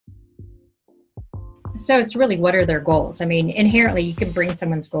So it's really, what are their goals? I mean, inherently, you can bring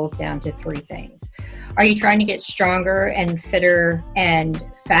someone's goals down to three things. Are you trying to get stronger and fitter and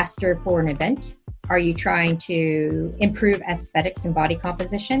faster for an event? Are you trying to improve aesthetics and body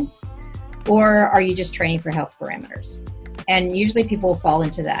composition? Or are you just training for health parameters? And usually people fall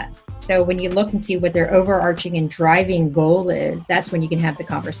into that. So when you look and see what their overarching and driving goal is, that's when you can have the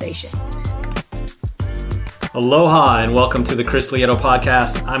conversation. Aloha and welcome to the Chris Lieto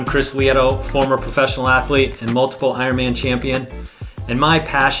podcast. I'm Chris Lieto, former professional athlete and multiple Ironman champion. And my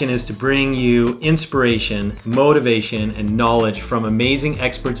passion is to bring you inspiration, motivation, and knowledge from amazing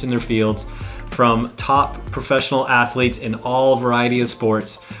experts in their fields, from top professional athletes in all variety of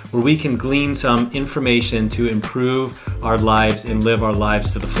sports, where we can glean some information to improve our lives and live our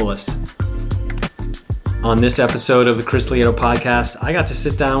lives to the fullest. On this episode of the Chris Lieto podcast, I got to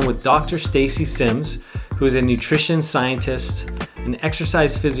sit down with Dr. Stacy Sims, who is a nutrition scientist, an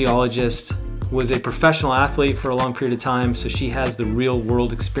exercise physiologist, was a professional athlete for a long period of time, so she has the real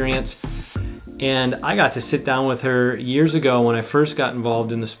world experience. And I got to sit down with her years ago when I first got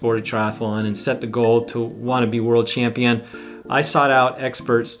involved in the sport of triathlon and set the goal to want to be world champion. I sought out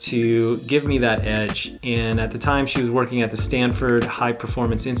experts to give me that edge. And at the time, she was working at the Stanford High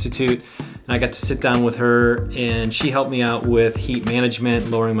Performance Institute. And I got to sit down with her, and she helped me out with heat management,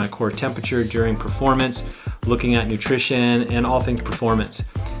 lowering my core temperature during performance, looking at nutrition, and all things performance.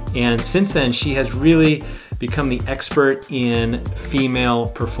 And since then, she has really become the expert in female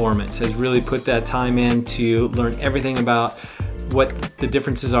performance, has really put that time in to learn everything about what the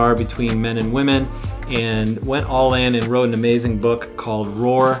differences are between men and women, and went all in and wrote an amazing book called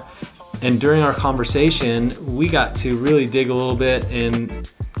Roar. And during our conversation, we got to really dig a little bit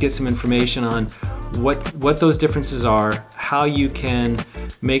and get some information on what those differences are, how you can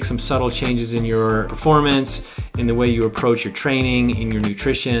make some subtle changes in your performance, in the way you approach your training, in your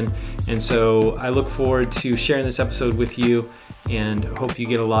nutrition. And so I look forward to sharing this episode with you and hope you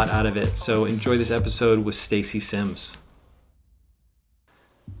get a lot out of it. So enjoy this episode with Stacy Sims.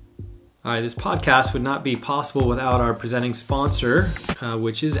 All right, this podcast would not be possible without our presenting sponsor,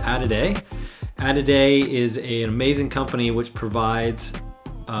 which is Add-A-Day. Add-A-Day is an amazing company which provides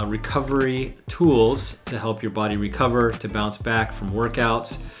recovery tools to help your body recover, to bounce back from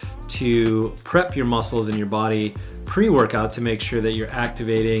workouts, to prep your muscles in your body pre-workout to make sure that you're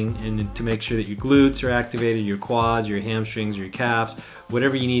activating, and to make sure that your glutes are activated, your quads, your hamstrings, your calves,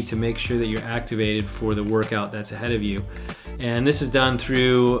 whatever you need to make sure that you're activated for the workout that's ahead of you. And this is done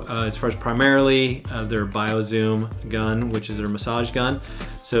through, as far as primarily, their BioZoom gun, which is their massage gun.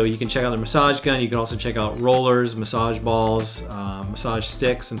 So you can check out their massage gun. You can also check out rollers, massage balls, massage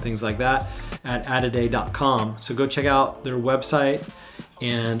sticks, and things like that at addaday.com. So go check out their website.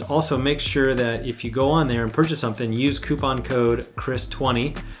 And also make sure that if you go on there and purchase something, use coupon code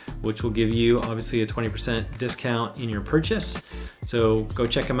CHRIS20, which will give you obviously a 20% discount in your purchase. So go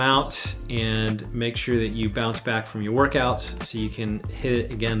check them out and make sure that you bounce back from your workouts so you can hit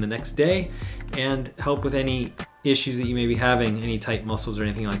it again the next day and help with any issues that you may be having, any tight muscles or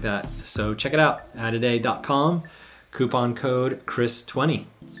anything like that. So check it out, addaday.com, coupon code CHRIS20.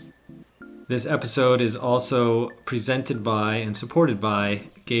 This episode is also presented by and supported by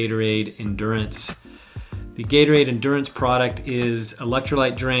Gatorade Endurance. The Gatorade Endurance product is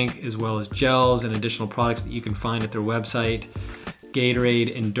electrolyte drink as well as gels and additional products that you can find at their website,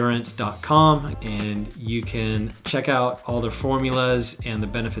 GatoradeEndurance.com, and you can check out all their formulas and the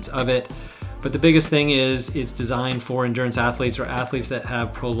benefits of it. But the biggest thing is it's designed for endurance athletes or athletes that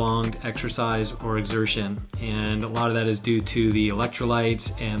have prolonged exercise or exertion. And a lot of that is due to the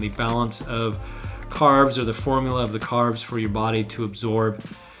electrolytes and the balance of carbs, or the formula of the carbs for your body to absorb.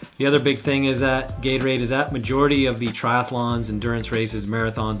 The other big thing is that Gatorade is at majority of the triathlons, endurance races,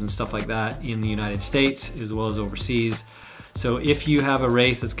 marathons, and stuff like that in the United States as well as overseas. So if you have a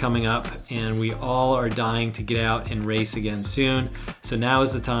race that's coming up, and we all are dying to get out and race again soon, so now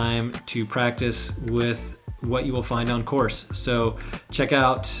is the time to practice with what you will find on course. So check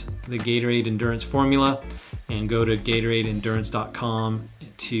out the Gatorade Endurance formula and go to GatoradeEndurance.com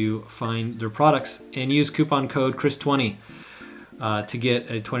to find their products and use coupon code CHRIS20 to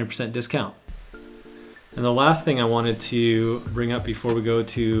get a 20% discount. And the last thing I wanted to bring up before we go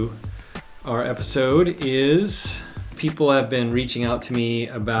to our episode is people have been reaching out to me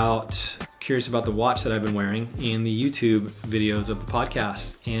curious about the watch that I've been wearing in the YouTube videos of the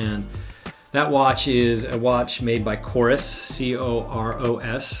podcast. And that watch is a watch made by Coros,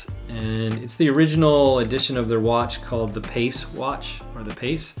 C-O-R-O-S. And it's the original edition of their watch called the Pace watch, or the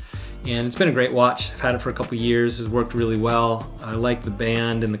Pace. And it's been a great watch. I've had it for a couple years. It's worked really well. I like the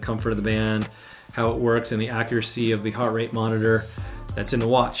band and the comfort of the band, how it works, and the accuracy of the heart rate monitor. that's in the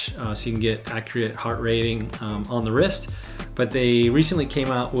watch, so you can get accurate heart rating on the wrist. But they recently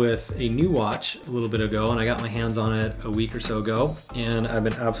came out with a new watch a little bit ago, and I got my hands on it a week or so ago, and I've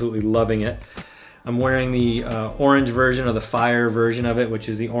been absolutely loving it. I'm wearing the orange version, or the Fire version of it, which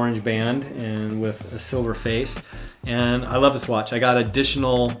is the orange band and with a silver face. And I love this watch. I got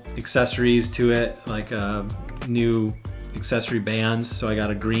additional accessories to it, like new accessory bands. So I got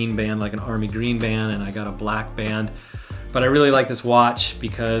a green band, like an army green band, and I got a black band. But I really like this watch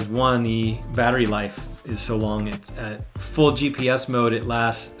because, one, the battery life is so long. It's at full GPS mode, it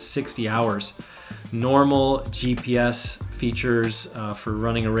lasts 60 hours. Normal GPS features for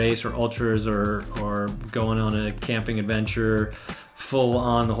running a race or ultras or going on a camping adventure, full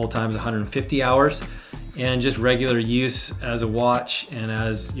on the whole time, is 150 hours. And just regular use as a watch and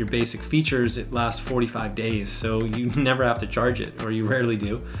as your basic features, it lasts 45 days. So you never have to charge it, or you rarely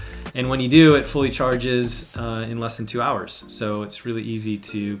do. And when you do, it fully charges in less than 2 hours. So it's really easy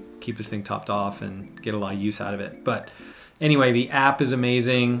to keep this thing topped off and get a lot of use out of it. But anyway, the app is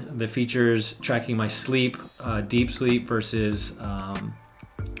amazing. The features tracking my sleep, deep sleep versus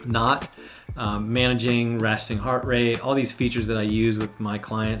not, managing resting heart rate, all these features that I use with my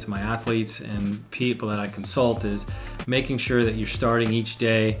clients, my athletes, and people that I consult, is making sure that you're starting each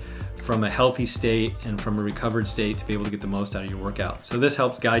day from a healthy state and from a recovered state to be able to get the most out of your workout. So this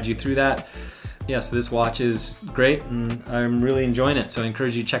helps guide you through that. Yeah, so this watch is great and I'm really enjoying it. So I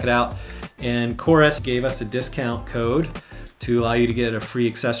encourage you to check it out. And Chorus gave us a discount code to allow you to get a free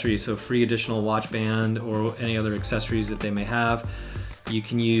accessory, so free additional watch band or any other accessories that they may have. You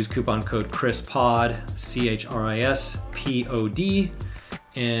can use coupon code CHRISPOD, CHRISPOD,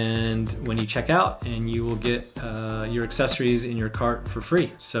 and when you check out, and you will get your accessories in your cart for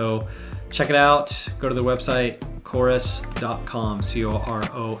free. So check it out. Go to the website, chorus.com,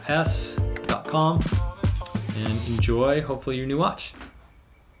 COROS.com, and enjoy, hopefully, your new watch.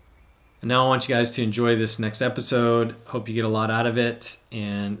 And now I want you guys to enjoy this next episode. Hope you get a lot out of it,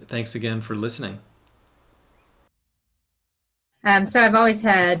 and thanks again for listening. So I've always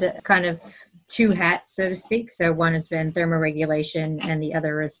had kind of two hats, so to speak. So one has been thermoregulation, and the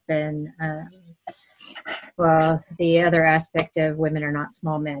other has been, the other aspect of women are not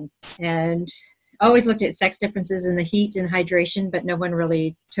small men. And always looked at sex differences in the heat and hydration, but no one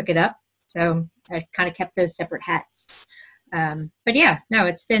really took it up. So I kind of kept those separate hats. But yeah, no,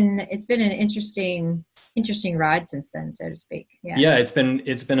 it's been an interesting ride since then, so to speak. Yeah, it's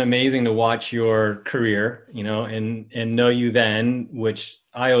been amazing to watch your career, and know you then, which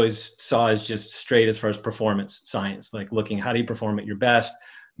I always saw as just straight as far as performance science, like looking, how do you perform at your best,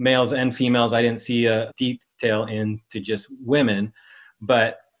 males and females. I didn't see a detail into just women,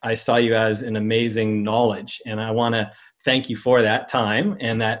 but I saw you as an amazing knowledge, and I want to thank you for that time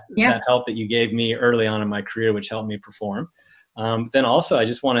and that help that you gave me early on in my career, which helped me perform. Then also, I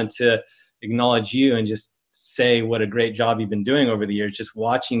just wanted to acknowledge you and just say what a great job you've been doing over the years, just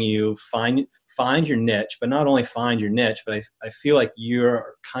watching you find your niche, but not only find your niche, but I feel like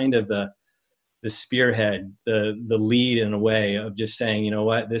you're kind of the spearhead, the lead in a way of just saying, you know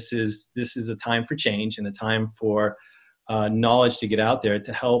what, this is a time for change and a time for knowledge to get out there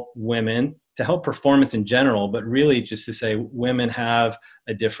to help women, to help performance in general, but really just to say women have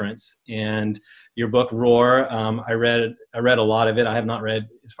a difference. And your book, Roar, I read a lot of it. I have not read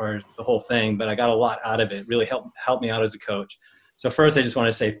as far as the whole thing, but I got a lot out of it. Really helped me out as a coach. So first, I just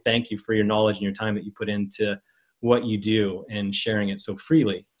want to say thank you for your knowledge and your time that you put into what you do and sharing it so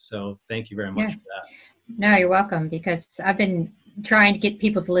freely. So thank you very much for that. No, you're welcome, because I've been trying to get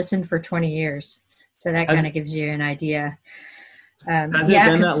people to listen for 20 years. So that kind of gives you an idea. Has it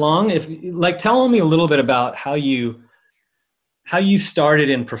been that long? Tell me a little bit about how you started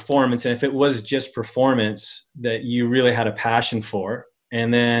in performance, and if it was just performance that you really had a passion for,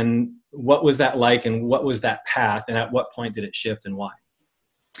 and then what was that like, and what was that path, and at what point did it shift, and why?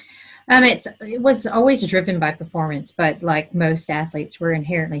 It was always driven by performance, but like most athletes, we're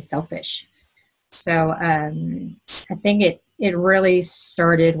inherently selfish. So I think it really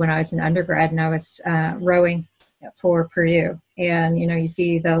started when I was an undergrad and I was rowing for Purdue. And, you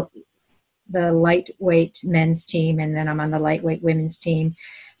see the lightweight men's team, and then I'm on the lightweight women's team.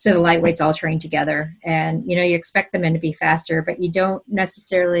 So the lightweights all train together, and, you expect the men to be faster, but you don't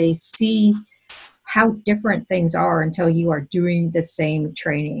necessarily see how different things are until you are doing the same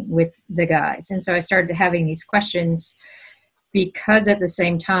training with the guys. And so I started having these questions because at the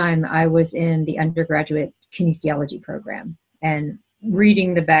same time I was in the undergraduate kinesiology program and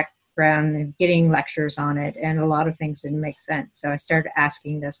reading the background and getting lectures on it, and a lot of things didn't make sense. So I started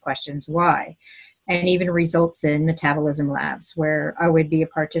asking those questions, why? And even results in metabolism labs where I would be a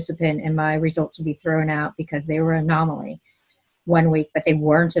participant and my results would be thrown out because they were an anomaly, one week, but they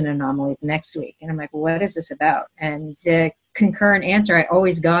weren't an anomaly the next week. And I'm like, well, what is this about? And the concurrent answer I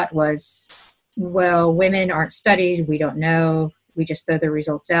always got was, well, women aren't studied. We don't know. We just throw the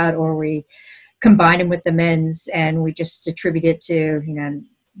results out, or we combine them with the men's and we just attribute it to,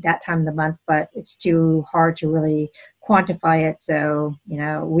 that time of the month, but it's too hard to really quantify it. So,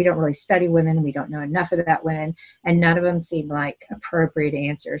 we don't really study women. We don't know enough about women, and none of them seem like appropriate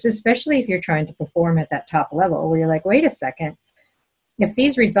answers, especially if you're trying to perform at that top level where you're like, wait a second, if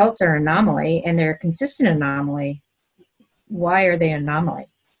these results are anomaly and they're a consistent anomaly, why are they an anomaly?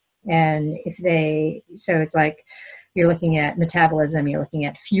 And so it's like you're looking at metabolism, you're looking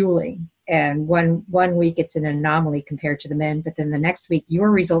at fueling, and one week it's an anomaly compared to the men, but then the next week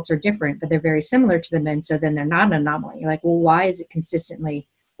your results are different, but they're very similar to the men, so then they're not an anomaly. You're like, well, why is it consistently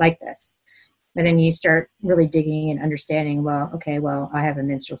like this? And then you start really digging and understanding, well, I have a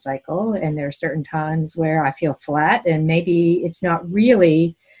menstrual cycle, and there are certain times where I feel flat, and maybe it's not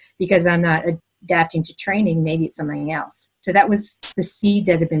really because I'm not adapting to training, maybe it's something else. So that was the seed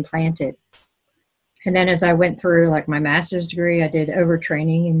that had been planted. And then as I went through like my master's degree, I did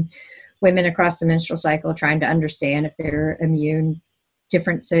overtraining in women across the menstrual cycle, trying to understand if there are immune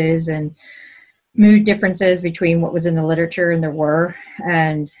differences and mood differences between what was in the literature and there were,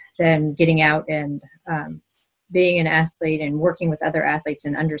 and then getting out and being an athlete and working with other athletes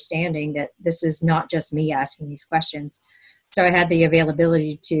and understanding that this is not just me asking these questions. So I had the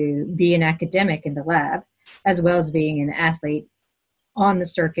availability to be an academic in the lab, as well as being an athlete on the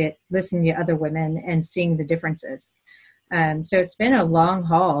circuit, listening to other women and seeing the differences. So it's been a long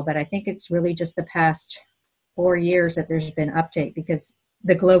haul, but I think it's really just the past 4 years that there's been uptake, because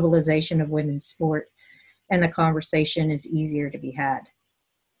the globalization of women's sport and the conversation is easier to be had.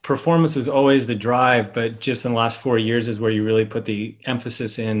 Performance was always the drive, but just in the last 4 years is where you really put the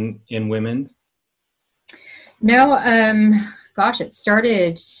emphasis in women. No, it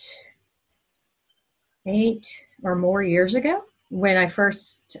started 8 or more years ago when I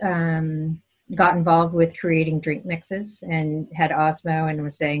first got involved with creating drink mixes and had Osmo and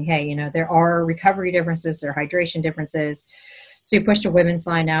was saying, hey, there are recovery differences, there are hydration differences. So you pushed a women's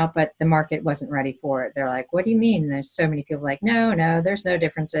line out, but the market wasn't ready for it. They're like, what do you mean? And there's so many people like, no, there's no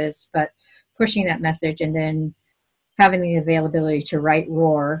differences. But pushing that message and then having the availability to write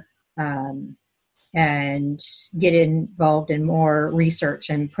Roar and get involved in more research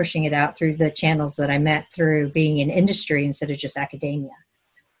and pushing it out through the channels that I met through being in industry instead of just academia.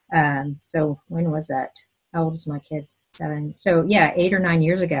 So when was that? How old is my kid? 7. So yeah, 8 or 9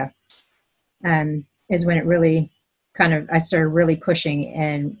 years ago is when it really I started really pushing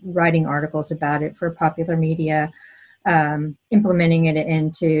and writing articles about it for popular media, implementing it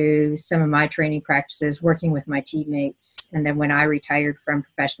into some of my training practices, working with my teammates. And then when I retired from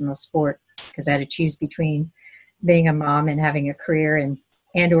professional sport, because I had to choose between being a mom and having a career and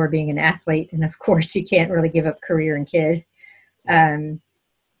or being an athlete. And of course you can't really give up career and kid.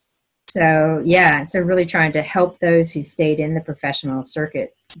 So really trying to help those who stayed in the professional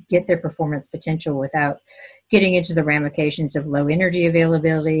circuit get their performance potential without getting into the ramifications of low energy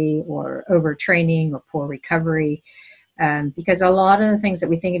availability or overtraining or poor recovery. Because a lot of the things that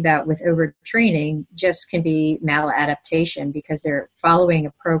we think about with overtraining just can be maladaptation because they're following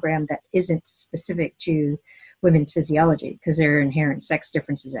a program that isn't specific to women's physiology, because there are inherent sex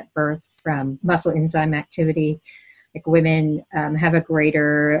differences at birth from muscle enzyme activity. Like women have a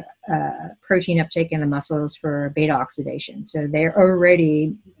greater protein uptake in the muscles for beta oxidation. So they're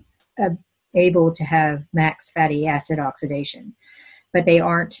already able to have max fatty acid oxidation, but they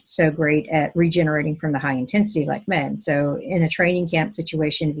aren't so great at regenerating from the high intensity like men. So in a training camp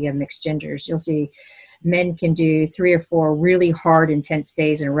situation, if you have mixed genders, you'll see men can do 3 or 4 really hard, intense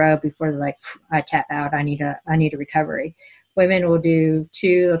days in a row before they're like, I tap out, I need a recovery. Women will do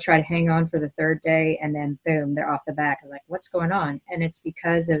 2, they'll try to hang on for the 3rd day, and then boom, they're off the back. I'm like, what's going on? And it's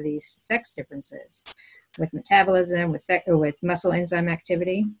because of these sex differences with metabolism, with muscle enzyme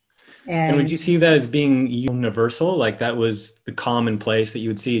activity. And would you see that as being universal? Like that was the common place that you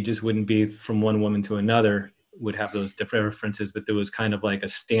would see, it just wouldn't be from one woman to another, would have those differences, but there was kind of like a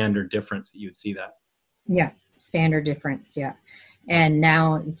standard difference that you would see that. Yeah, standard difference, yeah. And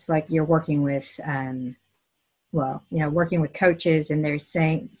now it's like you're working with working with coaches, and they're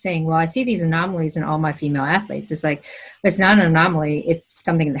saying, well, I see these anomalies in all my female athletes. It's like, it's not an anomaly. It's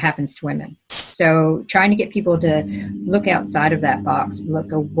something that happens to women. So trying to get people to look outside of that box,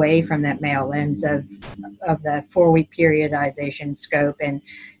 look away from that male lens of the 4-week periodization scope. And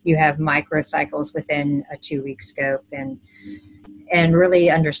you have microcycles within a 2-week scope. and really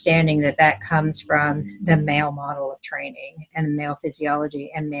understanding that that comes from the male model of training and male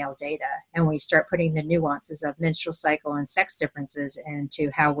physiology and male data. And we start putting the nuances of menstrual cycle and sex differences into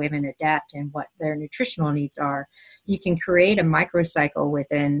how women adapt and what their nutritional needs are. You can create a microcycle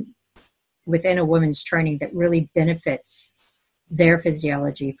within a woman's training that really benefits their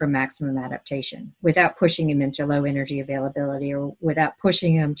physiology for maximum adaptation without pushing them into low energy availability or without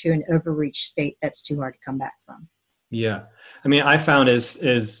pushing them to an overreach state that's too hard to come back from. Yeah. I mean, I found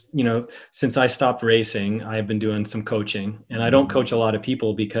since I stopped racing, I've been doing some coaching, and I don't coach a lot of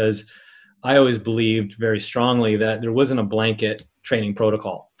people because I always believed very strongly that there wasn't a blanket training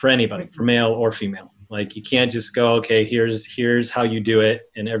protocol for anybody, for male or female. Like, you can't just go, okay, here's how you do it,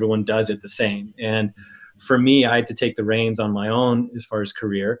 and everyone does it the same. And for me, I had to take the reins on my own as far as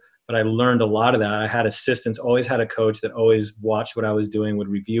career, but I learned a lot of that. I had assistants, always had a coach that always watched what I was doing, would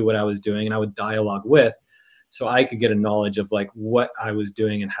review what I was doing, and I would dialogue with, so I could get a knowledge of like what I was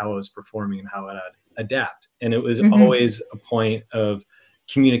doing and how I was performing and how I'd adapt. And it was always a point of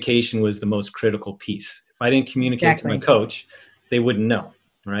communication was the most critical piece. If I didn't communicate to my coach, they wouldn't know,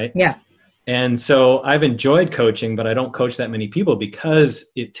 right? Yeah. And so I've enjoyed coaching, but I don't coach that many people because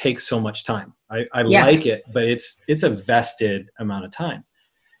it takes so much time. I like it, but it's a vested amount of time.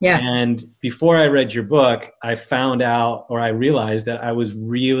 Yeah. And before I read your book, I realized that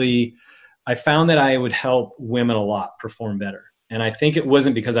I found that I would help women a lot perform better. And I think it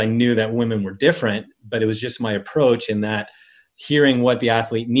wasn't because I knew that women were different, but it was just my approach in that hearing what the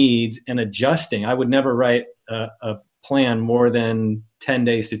athlete needs and adjusting. I would never write a plan more than 10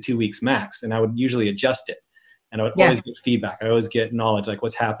 days to 2 weeks max. And I would usually adjust it. And I would always get feedback. I always get knowledge, like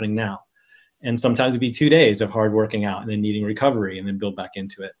what's happening now. And sometimes it'd be 2 days of hard working out and then needing recovery and then build back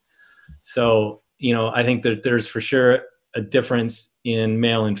into it. So, I think that there's for sure a difference in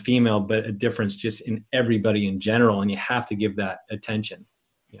male and female, but a difference just in everybody in general. And you have to give that attention.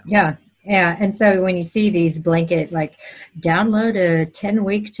 Yeah. And so when you see these blanket, like download a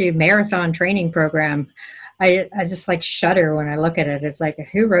 10-week to marathon training program, I just like shudder when I look at it. It's like,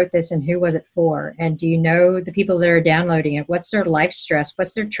 who wrote this and who was it for? And do you know the people that are downloading it? What's their life stress?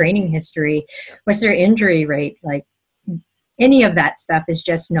 What's their training history? What's their injury rate? Like, any of that stuff is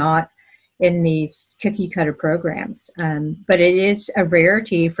just not in these cookie cutter programs. But it is a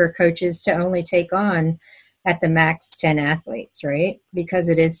rarity for coaches to only take on at the max 10 athletes, right? Because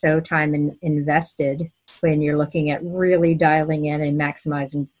it is so time invested when you're looking at really dialing in and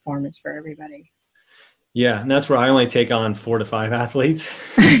maximizing performance for everybody. Yeah, and that's where I only take on 4 to 5 athletes.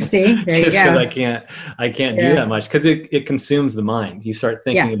 See, there you go. Just because I can't do that much, because it consumes the mind. You start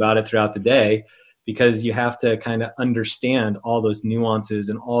thinking about it throughout the day, because you have to kind of understand all those nuances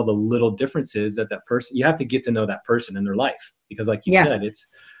and all the little differences that person, you have to get to know that person in their life. Because like you said, it's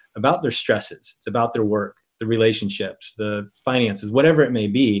about their stresses. It's about their work, the relationships, the finances, whatever it may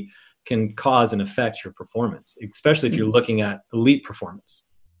be, can cause and affect your performance, especially if you're looking at elite performance.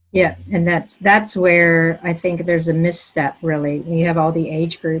 Yeah, and that's where I think there's a misstep, really. You have all the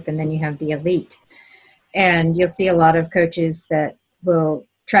age group and then you have the elite. And you'll see a lot of coaches that will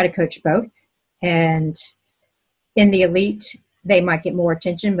try to coach both. And in the elite, they might get more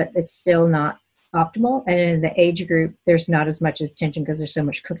attention, but it's still not optimal. And in the age group, there's not as much attention because there's so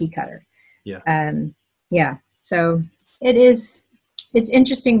much cookie cutter. Yeah. So it's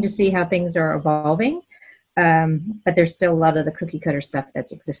interesting to see how things are evolving. But there's still a lot of the cookie cutter stuff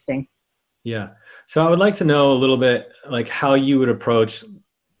that's existing. Yeah. So I would like to know a little bit like how you would approach,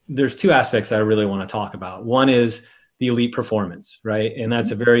 there's 2 aspects that I really want to talk about. One is the elite performance, right? And that's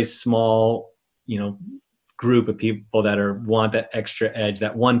a very small, group of people that want that extra edge,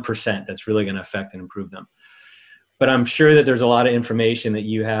 that 1% that's really going to affect and improve them. But I'm sure that there's a lot of information that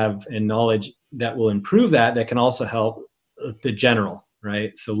you have and knowledge that will improve that can also help the general,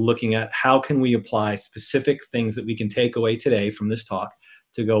 right? So looking at how can we apply specific things that we can take away today from this talk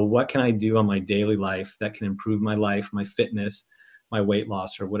to go, what can I do on my daily life that can improve my life, my fitness, my weight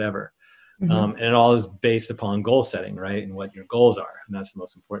loss, or whatever. And it all is based upon goal setting, right? And what your goals are. And that's the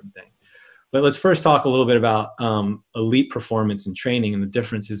most important thing. But let's first talk a little bit about elite performance and training and the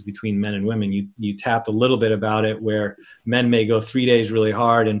differences between men and women. You tapped a little bit about it, where men may go 3 days really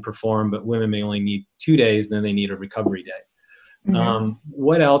hard and perform, but women may only need 2 days, and then they need a recovery day.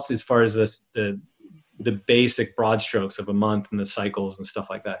 What else, as far as the basic broad strokes of a month and the cycles and stuff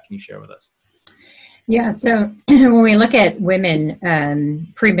like that, can you share with us? Yeah. So when we look at women,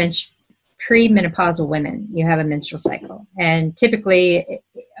 premenopausal women, you have a menstrual cycle, and typically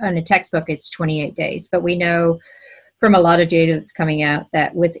on a textbook it's 28 days, but we know from a lot of data that's coming out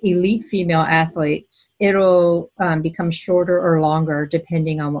that with elite female athletes, it'll become shorter or longer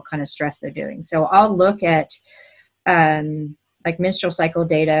depending on what kind of stress they're doing. So I'll look at like menstrual cycle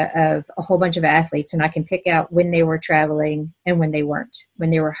data of a whole bunch of athletes, and I can pick out when they were traveling and when they weren't,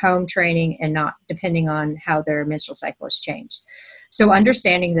 when they were home training and not, depending on how their menstrual cycle has changed. So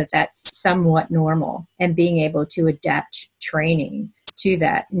understanding that that's somewhat normal and being able to adapt training to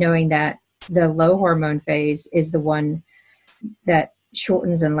that, knowing that the low hormone phase is the one that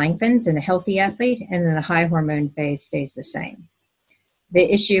shortens and lengthens in a healthy athlete, and then the high hormone phase stays the same.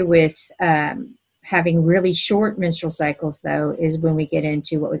 The issue with having really short menstrual cycles, though, is when we get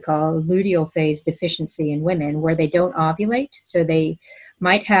into what we call luteal phase deficiency in women, where they don't ovulate. So they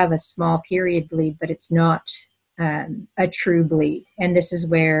might have a small period bleed, but it's not a true bleed. And this is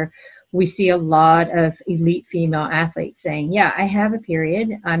where we see a lot of elite female athletes saying, yeah, I have a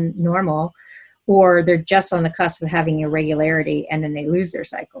period, I'm normal, or they're just on the cusp of having irregularity, and then they lose their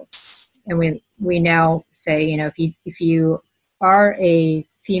cycles. And we now say, you know, if you are a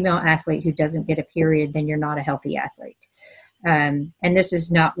female athlete who doesn't get a period, then you're not a healthy athlete. And this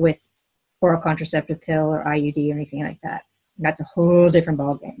is not with oral contraceptive pill or IUD or anything like that. That's a whole different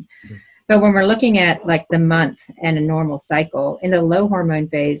ballgame. Mm-hmm. But when we're looking at like the month and a normal cycle, in the low hormone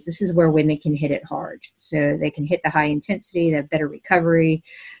phase, this is where women can hit it hard. So they can hit the high intensity, they have better recovery,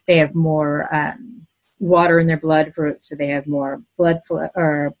 they have more water in their blood, so they have more blood flow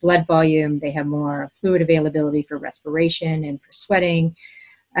or blood volume, they have more fluid availability for respiration and for sweating.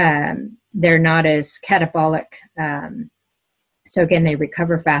 They're not as catabolic. So again, they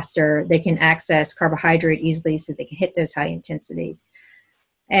recover faster. They can access carbohydrate easily, so they can hit those high intensities.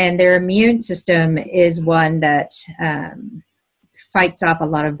 And their immune system is one that fights off a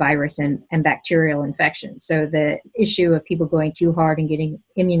lot of virus and bacterial infections. So the issue of people going too hard and getting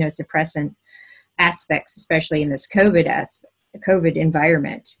immunosuppressant aspects, especially in this COVID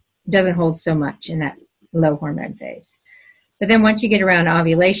environment, doesn't hold so much in that low hormone phase. But then once you get around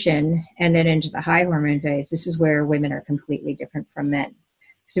ovulation and then into the high hormone phase, this is where women are completely different from men.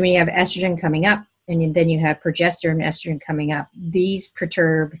 So when you have estrogen coming up, and then you have progesterone and estrogen coming up, these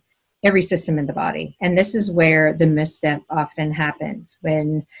perturb every system in the body. And this is where the misstep often happens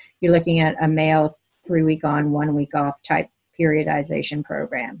when you're looking at a male 3 week on, 1 week off type periodization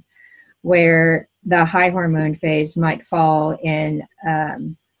program, where the high hormone phase might fall in a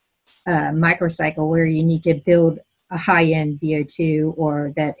microcycle where you need to build a high-end VO2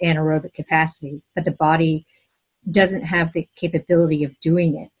 or that anaerobic capacity, but the body doesn't have the capability of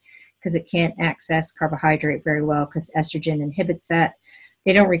doing it because it can't access carbohydrate very well because estrogen inhibits that.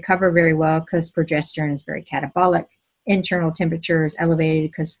 They don't recover very well because progesterone is very catabolic. Internal temperature is elevated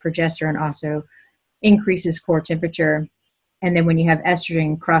because progesterone also increases core temperature. And then when you have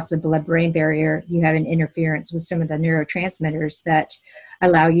estrogen cross the blood-brain barrier, you have an interference with some of the neurotransmitters that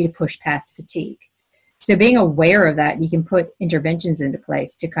allow you to push past fatigue. So being aware of that, you can put interventions into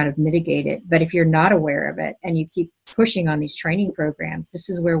place to kind of mitigate it. But if you're not aware of it and you keep pushing on these training programs, this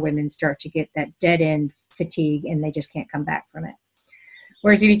is where women start to get that dead-end fatigue and they just can't come back from it.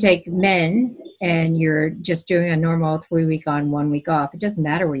 Whereas if you take men and you're just doing a normal 3 week on, 1 week off, it doesn't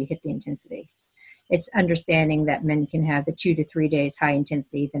matter where you hit the intensities. It's understanding that men can have the 2 to 3 days high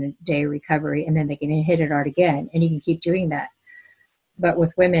intensity, then a day of recovery, and then they can hit it hard again. And you can keep doing that. But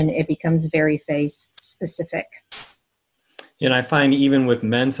with women, it becomes very phase specific. And I find even with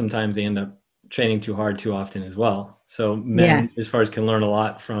men, sometimes they end up training too hard too often as well. So men, as far as can learn a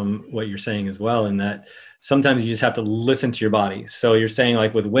lot from what you're saying as well, in that sometimes you just have to listen to your body. So you're saying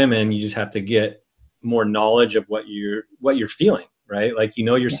like with women, you just have to get more knowledge of what you're feeling, right? Like, you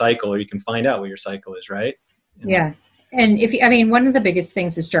know, your cycle, or you can find out what your cycle is, right? And one of the biggest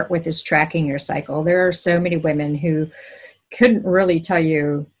things to start with is tracking your cycle. There are so many women who couldn't really tell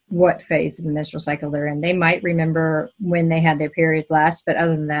you what phase of the menstrual cycle they're in. They might remember when they had their period last, but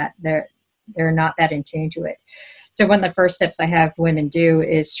other than that, they're not that in tune to it. So one of the first steps I have women do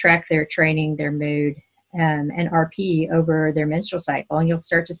is track their training, their mood, and RP over their menstrual cycle, and you'll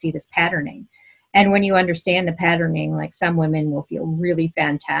start to see this patterning. And when you understand the patterning, like some women will feel really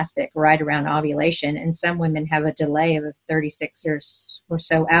fantastic right around ovulation, and some women have a delay of 36 or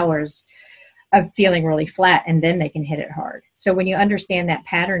so hours of feeling really flat, and then they can hit it hard. So when you understand that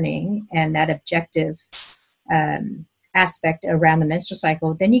patterning and that objective aspect around the menstrual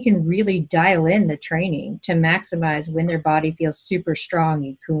cycle, then you can really dial in the training to maximize when their body feels super strong,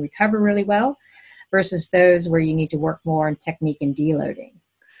 you can recover really well, versus those where you need to work more on technique and deloading.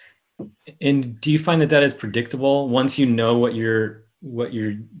 And do you find that is predictable once you know where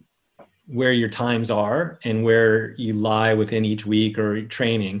your times are and where you lie within each week or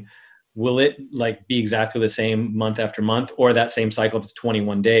training? Will it like be exactly the same month after month, or that same cycle if it's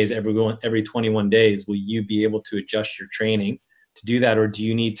 21 days, every 21 days, will you be able to adjust your training to do that? Or do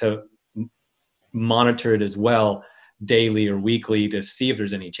you need to monitor it as well daily or weekly to see if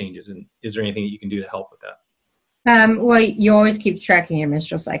there's any changes? And is there anything that you can do to help with that? Well, you always keep tracking your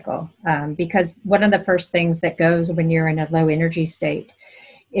menstrual cycle, because one of the first things that goes when you're in a low energy state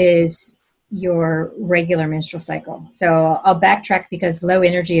is your regular menstrual cycle. So I'll backtrack because low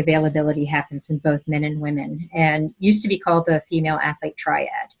energy availability happens in both men and women, and used to be called the female athlete triad.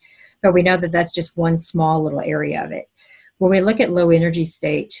 But we know that that's just one small little area of it. When we look at low energy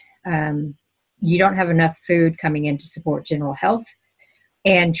state, you don't have enough food coming in to support general health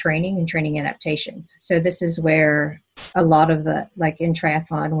and training adaptations. So this is where a lot of the, like in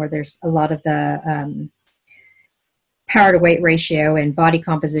triathlon, where there's a lot of the power to weight ratio and body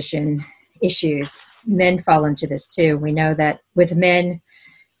composition issues, men fall into this too. We know that with men,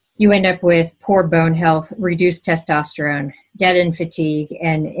 you end up with poor bone health, reduced testosterone, deadened fatigue,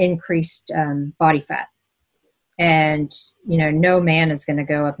 and increased body fat. And, no man is going to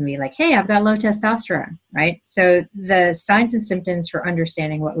go up and be like, hey, I've got low testosterone, right? So the signs and symptoms for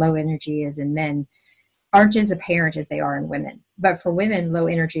understanding what low energy is in men aren't as apparent as they are in women. But for women, low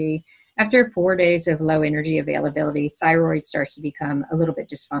energy, after 4 days of low energy availability, thyroid starts to become a little bit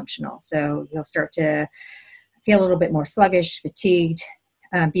dysfunctional. So you'll start to feel a little bit more sluggish, fatigued,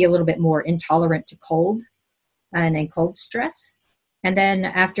 be a little bit more intolerant to cold and cold stress. And then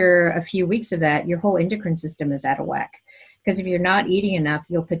after a few weeks of that, your whole endocrine system is out of whack. Because if you're not eating enough,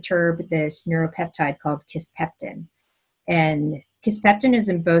 you'll perturb this neuropeptide called kisspeptin. And kisspeptin is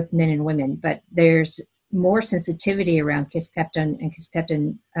in both men and women, but there's more sensitivity around kisspeptin and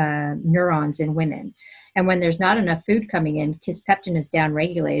kisspeptin neurons in women. And when there's not enough food coming in, kisspeptin is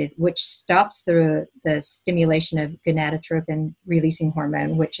downregulated, which stops the stimulation of gonadotropin releasing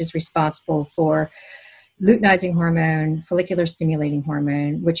hormone, which is responsible for luteinizing hormone, follicular stimulating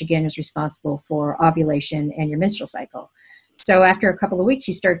hormone, which again is responsible for ovulation and your menstrual cycle. So after a couple of weeks,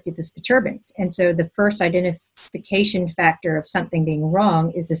 you start to get this perturbance. And so the first identification factor of something being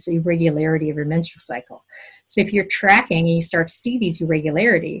wrong is this irregularity of your menstrual cycle. So if you're tracking and you start to see these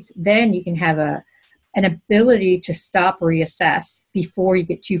irregularities, then you can have an ability to stop, reassess before you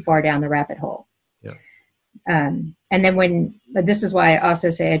get too far down the rabbit hole. Yeah. And then this is why I also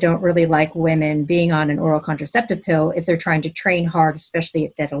say I don't really like women being on an oral contraceptive pill if they're trying to train hard, especially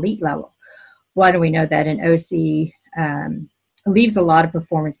at that elite level. Why do we know that an OC leaves a lot of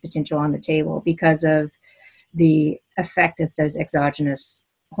performance potential on the table because of the effect of those exogenous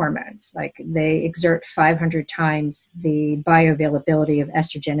hormones? Like they exert 500 times the bioavailability of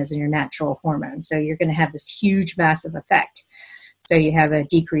estrogen as in your natural hormone. So you're going to have this huge, massive effect. So you have a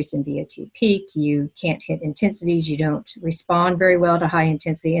decrease in VO2 peak, you can't hit intensities, you don't respond very well to high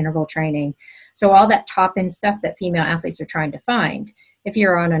intensity interval training. So all that top end stuff that female athletes are trying to find, if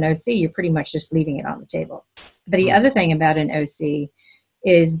you're on an OC, you're pretty much just leaving it on the table. But the other thing about an OC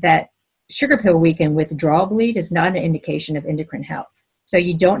is that sugar pill weak and withdrawal bleed is not an indication of endocrine health. So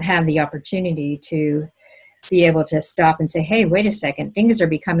you don't have the opportunity to be able to stop and say, hey, wait a second, things are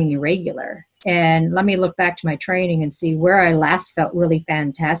becoming irregular. And let me look back to my training and see where I last felt really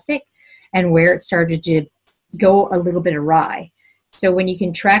fantastic and where it started to go a little bit awry. So when you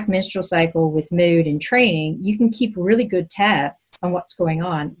can track menstrual cycle with mood and training, you can keep really good tabs on what's going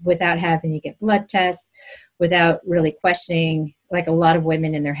on without having to get blood tests, without really questioning, like a lot of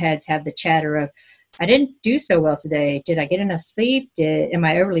women in their heads have the chatter of, I didn't do so well today. Did I get enough sleep? Am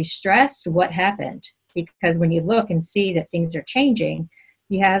I overly stressed? What happened? Because when you look and see that things are changing,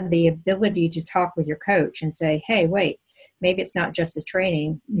 you have the ability to talk with your coach and say, hey, wait, maybe it's not just the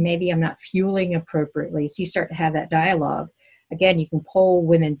training. Maybe I'm not fueling appropriately. So you start to have that dialogue. Again, you can pull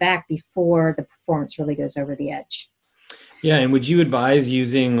women back before the performance really goes over the edge. Yeah. And would you advise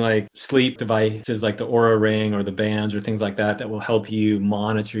using like sleep devices like the Oura Ring or the bands or things like that will help you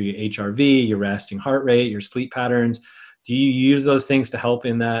monitor your HRV, your resting heart rate, your sleep patterns? Do you use those things to help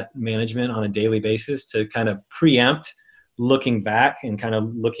in that management on a daily basis to kind of preempt looking back and kind of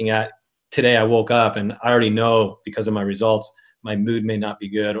looking at today I woke up and I already know because of my results, my mood may not be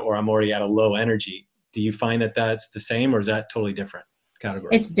good or I'm already at a low energy. Do you find that that's the same or is that totally different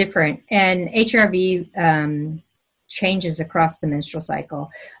category? It's different. And HRV changes across the menstrual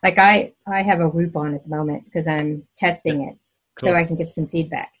cycle. Like I have a Whoop on at the moment because I'm testing it so I can get some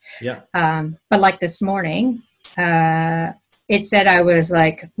feedback. Yeah. But like this morning, it said I was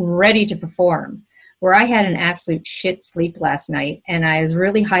like ready to perform, where I had an absolute shit sleep last night and I was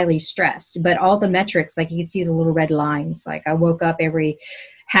really highly stressed, but all the metrics, like you can see the little red lines, like I woke up every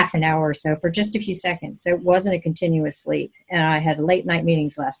half an hour or so for just a few seconds. So it wasn't a continuous sleep. And I had late night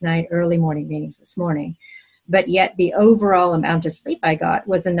meetings last night, early morning meetings this morning, but yet the overall amount of sleep I got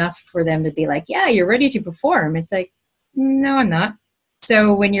was enough for them to be like, yeah, you're ready to perform. It's like, no, I'm not.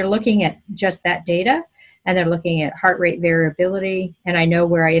 So when you're looking at just that data, and they're looking at heart rate variability. And I know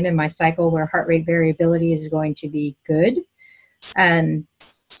where I am in my cycle where heart rate variability is going to be good. And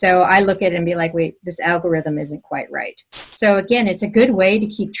so I look at it and be like, wait, this algorithm isn't quite right. So again, it's a good way to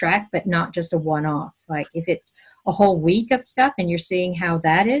keep track, but not just a one-off. Like if it's a whole week of stuff and you're seeing how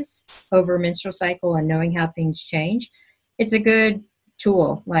that is over a menstrual cycle and knowing how things change, it's a good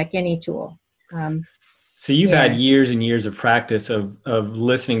tool, like any tool. So you've had years and years of practice of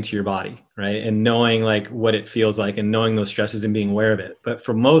listening to your body, right? And knowing like what it feels like and knowing those stresses and being aware of it. But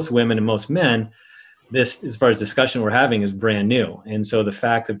for most women and most men, this, as far as discussion we're having, is brand new. And so the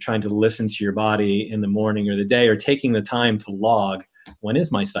fact of trying to listen to your body in the morning or the day, or taking the time to log, when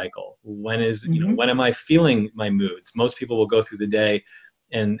is my cycle? When is, when am I feeling my moods? Most people will go through the day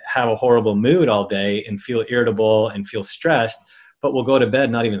and have a horrible mood all day and feel irritable and feel stressed, but we'll go to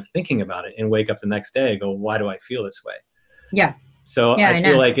bed not even thinking about it and wake up the next day and go, why do I feel this way? Yeah. So I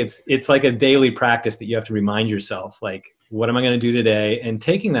feel like it's like a daily practice that you have to remind yourself, like, what am I going to do today? And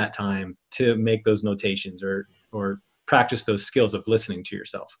taking that time to make those notations or practice those skills of listening to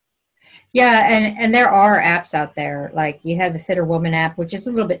yourself. Yeah, and there are apps out there. Like you have the Fitter Woman app, which is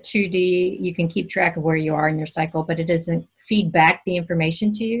a little bit 2D. You can keep track of where you are in your cycle, but it doesn't feed back the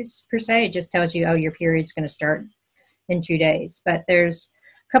information to you per se. It just tells you, oh, your period's going to start in 2 days. But there's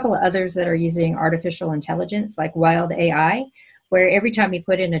a couple of others that are using artificial intelligence, like Wild AI, where every time you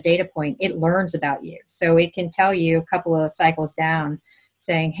put in a data point, it learns about you. So it can tell you a couple of cycles down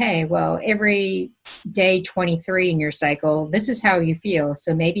saying, hey, well, every day 23 in your cycle, this is how you feel.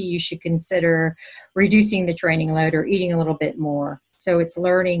 So maybe you should consider reducing the training load or eating a little bit more. So it's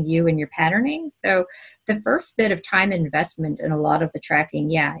learning you and your patterning. So the first bit of time investment in a lot of the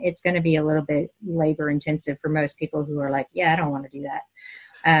tracking, yeah, it's going to be a little bit labor intensive for most people who are like, yeah, I don't want to do that.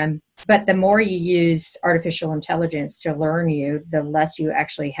 But the more you use artificial intelligence to learn you, the less you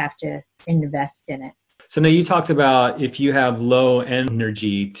actually have to invest in it. So now you talked about if you have low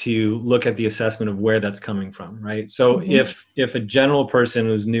energy to look at the assessment of where that's coming from, right? So if a general person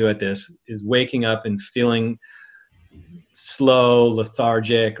who's new at this is waking up and feeling slow,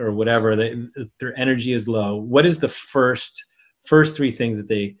 lethargic, or whatever, their energy is low, what is the first three things that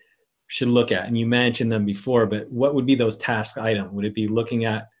they should look at? And you mentioned them before, but what would be those task items? Would it be looking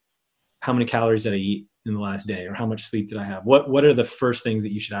at how many calories did I eat in the last day, or how much sleep did I have? What are the first things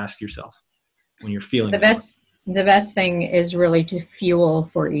that you should ask yourself when you're feeling? So the best thing is really to fuel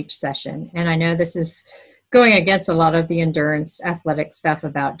for each session. And I know this is going against a lot of the endurance athletic stuff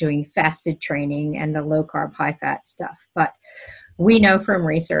about doing fasted training and the low carb, high fat stuff. But we know from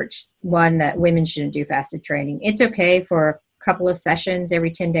research, one, that women shouldn't do fasted training. It's okay for a couple of sessions every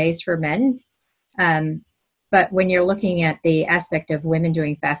 10 days for men. But when you're looking at the aspect of women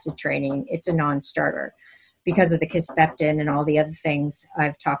doing fasted training, it's a non-starter because of the kisspeptin and all the other things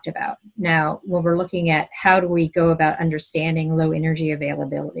I've talked about. Now, when we're looking at how do we go about understanding low energy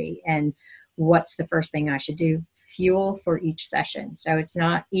availability and what's the first thing I should do, fuel for each session. So it's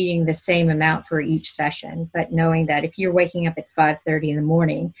not eating the same amount for each session, but knowing that if you're waking up at 5:30 in the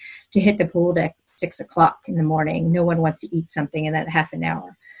morning to hit the pool deck 6 o'clock in the morning, no one wants to eat something in that half an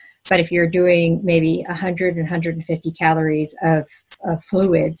hour. But if you're doing maybe 100 and 150 calories of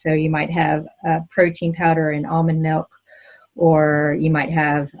fluid, so you might have protein powder and almond milk, or you might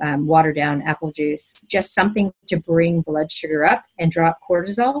have watered down apple juice, just something to bring blood sugar up and drop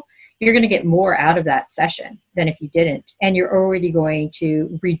cortisol, you're going to get more out of that session than if you didn't. And you're already going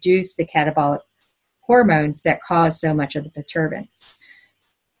to reduce the catabolic hormones that cause so much of the perturbance.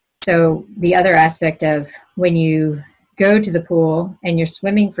 So the other aspect of when you go to the pool and you're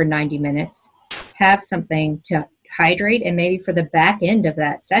swimming for 90 minutes, have something to hydrate, and maybe for the back end of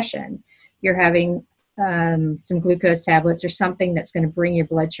that session, you're having some glucose tablets or something that's going to bring your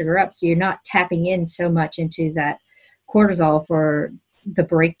blood sugar up, so you're not tapping in so much into that cortisol for the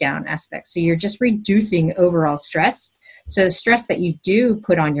breakdown aspect. So you're just reducing overall stress. So the stress that you do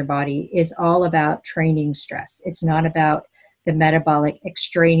put on your body is all about training stress. It's not about the metabolic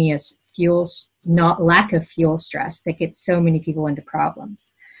extraneous fuel, not lack of fuel stress that gets so many people into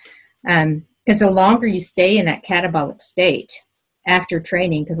problems. Because the longer you stay in that catabolic state after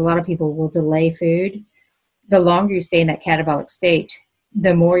training, because a lot of people will delay food, the longer you stay in that catabolic state,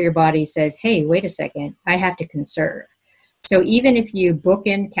 the more your body says, hey, wait a second, I have to conserve. So even if you book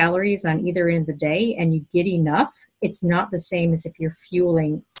in calories on either end of the day and you get enough, it's not the same as if you're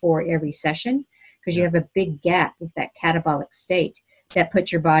fueling for every session, because you have a big gap with that catabolic state that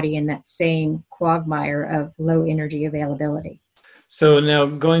puts your body in that same quagmire of low energy availability. So now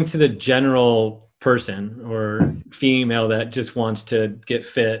going to the general person or female that just wants to get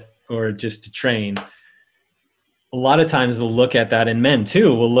fit or just to train, a lot of times they'll look at that, and men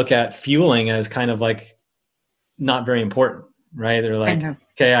too will look at fueling as kind of like not very important, right? They're I like, know.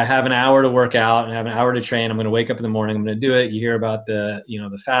 okay, I have an hour to work out and I have an hour to train. I'm going to wake up in the morning. I'm going to do it. You hear about the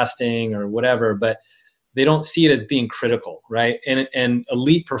fasting or whatever, but they don't see it as being critical, right? And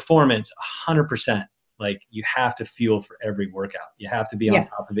elite performance, 100%. Like, you have to fuel for every workout. You have to be on Yeah.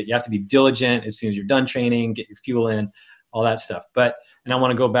 top of it. You have to be diligent as soon as you're done training, get your fuel in, all that stuff. And I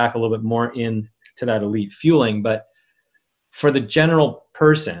want to go back a little bit more into that elite fueling, but for the general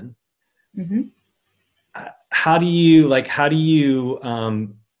person, Mm-hmm. how do you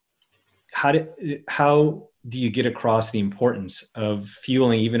get across the importance of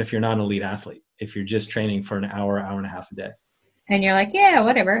fueling, even if you're not an elite athlete, if you're just training for an hour and a half a day? And you're like, yeah,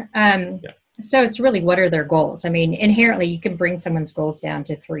 whatever. Yeah. So it's really, what are their goals? I mean, inherently, you can bring someone's goals down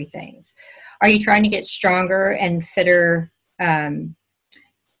to three things. Are you trying to get stronger and fitter and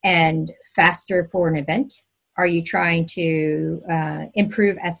faster for an event? Are you trying to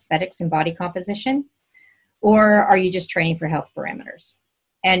improve aesthetics and body composition? Or are you just training for health parameters?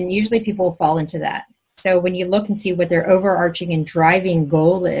 And usually people fall into that. So when you look and see what their overarching and driving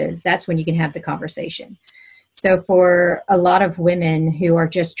goal is, that's when you can have the conversation. So for a lot of women who are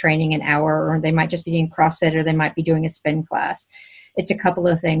just training an hour, or they might just be doing CrossFit, or they might be doing a spin class, it's a couple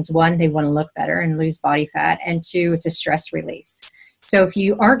of things. One, they want to look better and lose body fat. And two, it's a stress release. So if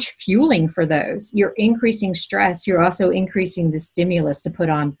you aren't fueling for those, you're increasing stress. You're also increasing the stimulus to put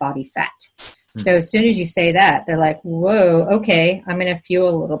on body fat. So as soon as you say that, they're like, whoa, okay, I'm going to fuel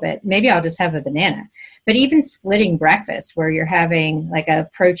a little bit. Maybe I'll just have a banana. But even splitting breakfast, where you're having like a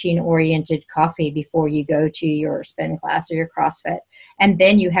protein-oriented coffee before you go to your spin class or your CrossFit, and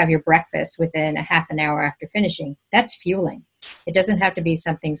then you have your breakfast within a half an hour after finishing, that's fueling. It doesn't have to be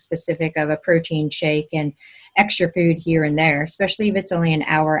something specific of a protein shake and extra food here and there, especially if it's only an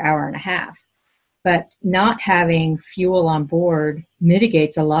hour, hour and a half. But not having fuel on board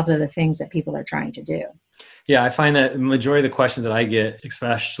mitigates a lot of the things that people are trying to do. Yeah, I find that the majority of the questions that I get,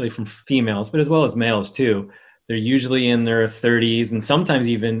 especially from females, but as well as males too, they're usually in their 30s and sometimes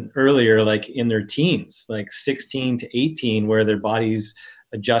even earlier, like in their teens, like 16 to 18, where their body's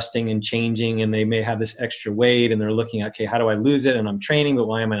adjusting and changing, and they may have this extra weight and they're looking at, okay, how do I lose it? And I'm training, but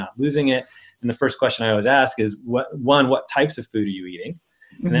why am I not losing it? And the first question I always ask is, what types of food are you eating?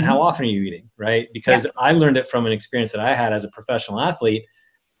 And then how often are you eating, right? Because I learned it from an experience that I had as a professional athlete,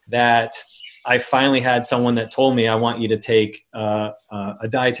 that I finally had someone that told me, I want you to take a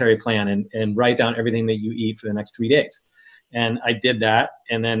dietary plan and write down everything that you eat for the next 3 days. And I did that.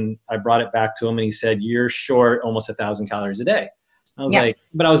 And then I brought it back to him and he said, you're short almost 1,000 calories a day. I was like,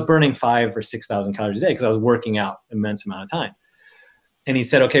 but I was burning 5,000 or 6,000 calories a day because I was working out an immense amount of time. And he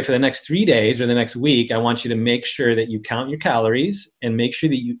said, okay, for the next 3 days or the next week, I want you to make sure that you count your calories and make sure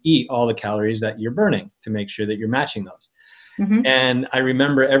that you eat all the calories that you're burning to make sure that you're matching those. Mm-hmm. And I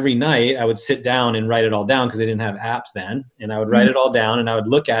remember every night I would sit down and write it all down because I didn't have apps then. And I would write it all down and I would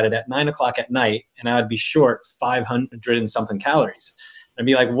look at it at 9 o'clock at night and I would be short 500 and something calories. I'd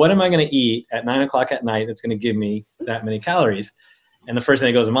be like, what am I going to eat at 9 o'clock at night that's going to give me that many calories? And the first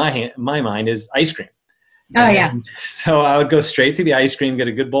thing that goes in my mind is ice cream. Oh, yeah. So I would go straight to the ice cream, get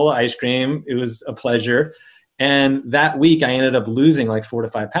a good bowl of ice cream. It was a pleasure. And that week I ended up losing like 4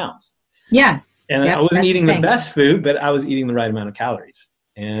 to 5 pounds. Yes. And I wasn't eating the best food, but I was eating the right amount of calories.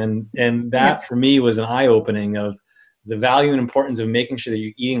 And that for me was an eye-opening of the value and importance of making sure that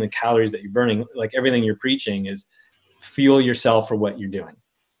you're eating the calories that you're burning. Like everything you're preaching is fuel yourself for what you're doing.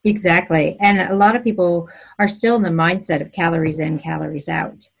 Exactly. And a lot of people are still in the mindset of calories in, calories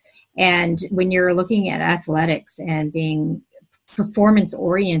out. And when you're looking at athletics and being performance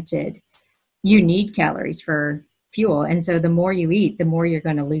oriented, you need calories for fuel. And so the more you eat, the more you're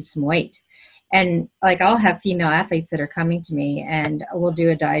going to lose some weight. And like, I'll have female athletes that are coming to me and we'll do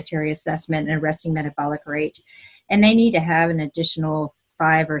a dietary assessment and a resting metabolic rate. And they need to have an additional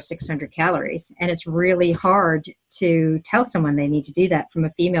 500 or 600 calories. And it's really hard to tell someone they need to do that from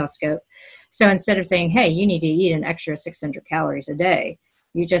a female scope. So instead of saying, hey, you need to eat an extra 600 calories a day,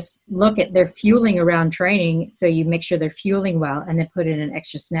 you just look at their fueling around training. So you make sure they're fueling well and then put in an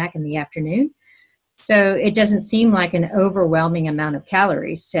extra snack in the afternoon. So it doesn't seem like an overwhelming amount of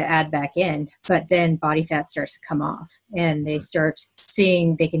calories to add back in, but then body fat starts to come off and they start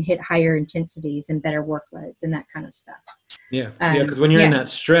seeing they can hit higher intensities and better workloads and that kind of stuff. Yeah. Because when you're in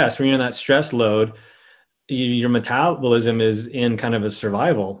that stress load, your metabolism is in kind of a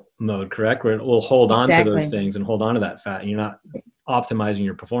survival mode, correct? Where it will hold on to those things and hold on to that fat. And you're not optimizing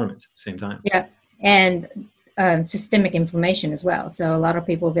your performance at the same time. Yeah. And systemic inflammation as well. So a lot of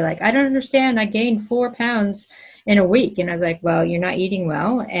people will be like, I don't understand. I gained 4 pounds in a week. And I was like, well, you're not eating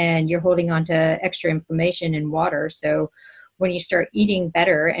well and you're holding on to extra inflammation in water. So when you start eating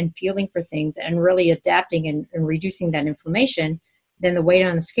better and feeling for things and really adapting and reducing that inflammation, then the weight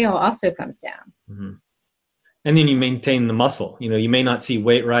on the scale also comes down. Mm-hmm. And then you maintain the muscle. You may not see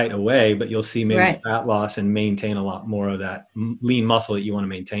weight right away, but you'll see maybe Right. fat loss and maintain a lot more of that lean muscle that you want to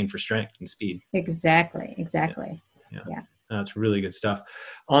maintain for strength and speed. Exactly. Yeah. That's really good stuff.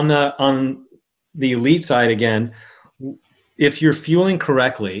 On the elite side, again, if you're fueling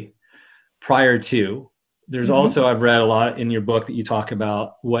correctly prior to, there's also, I've read a lot in your book that you talk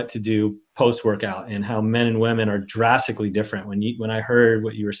about what to do post-workout and how men and women are drastically different. When I heard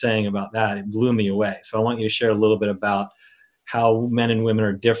what you were saying about that, it blew me away. So I want you to share a little bit about how men and women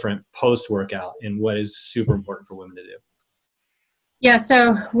are different post-workout and what is super important for women to do. Yeah,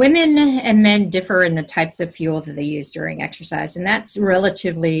 so women and men differ in the types of fuel that they use during exercise, and that's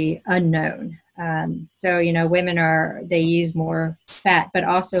relatively unknown. So, women they use more fat, but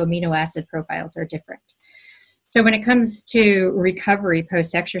also amino acid profiles are different. So when it comes to recovery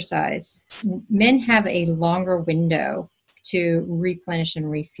post-exercise, men have a longer window to replenish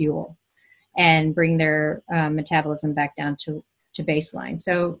and refuel and bring their metabolism back down to baseline.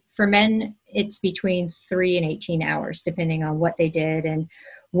 So for men, it's between 3 and 18 hours, depending on what they did and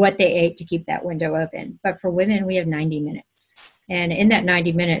what they ate to keep that window open. But for women, we have 90 minutes. And in that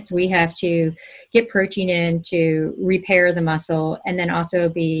 90 minutes, we have to get protein in to repair the muscle and then also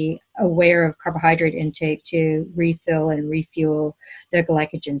be aware of carbohydrate intake to refill and refuel the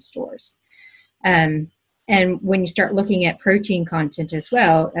glycogen stores. And when you start looking at protein content as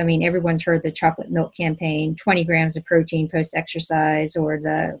well, I mean, everyone's heard the chocolate milk campaign, 20 grams of protein post-exercise, or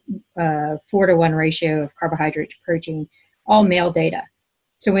the 4-to-1 ratio of carbohydrate to protein, all male data.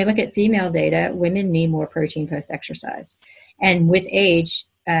 So when we look at female data, women need more protein post-exercise. And with age,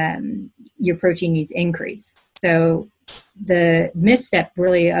 your protein needs increase. So the misstep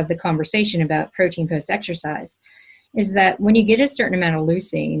really of the conversation about protein post-exercise is that when you get a certain amount of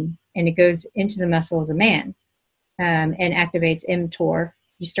leucine and it goes into the muscle as a man and activates mTOR,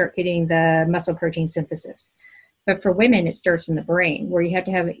 you start getting the muscle protein synthesis. But for women, it starts in the brain, where you have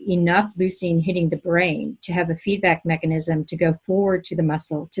to have enough leucine hitting the brain to have a feedback mechanism to go forward to the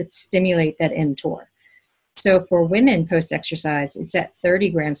muscle to stimulate that mTOR. So for women post-exercise, it's at 30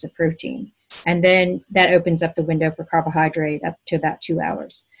 grams of protein. And then that opens up the window for carbohydrate up to about 2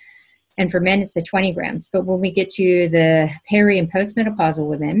 hours. And for men, it's the 20 grams. But when we get to the peri and postmenopausal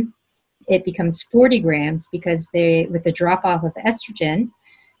women, it becomes 40 grams because with the drop-off of estrogen,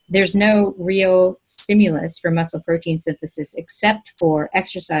 there's no real stimulus for muscle protein synthesis except for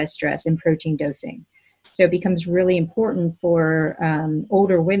exercise stress and protein dosing. So it becomes really important for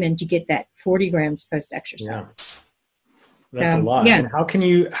older women to get that 40 grams post-exercise. Yeah. That's a lot. Yeah.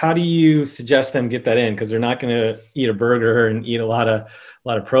 And how do you suggest them get that in? Because they're not going to eat a burger and eat a lot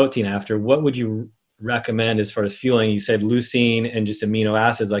of protein after. What would you recommend as far as fueling? You said leucine and just amino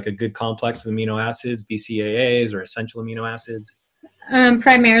acids, like a good complex of amino acids, BCAAs or essential amino acids?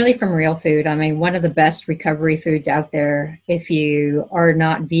 Primarily from real food. I mean, one of the best recovery foods out there, if you are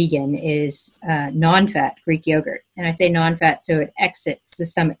not vegan, is non-fat Greek yogurt. And I say non-fat so it exits the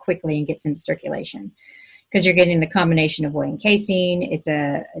stomach quickly and gets into circulation, because you're getting the combination of whey and casein. It's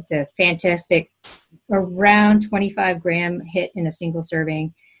a fantastic, around 25 gram hit in a single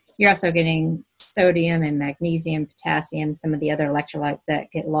serving. You're also getting sodium and magnesium, potassium, some of the other electrolytes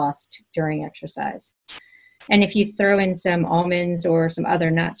that get lost during exercise. And if you throw in some almonds or some other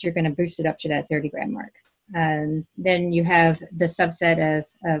nuts, you're going to boost it up to that 30 gram mark. Then you have the subset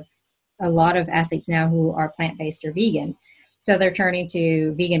of a lot of athletes now who are plant-based or vegan. So they're turning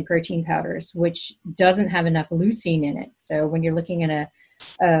to vegan protein powders, which doesn't have enough leucine in it. So when you're looking at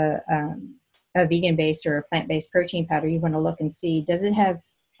a vegan-based or a plant-based protein powder, you want to look and see, does it have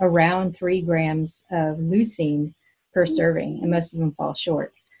around 3 grams of leucine per serving? And most of them fall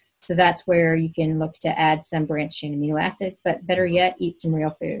short. So that's where you can look to add some branched chain amino acids, but better yet, eat some real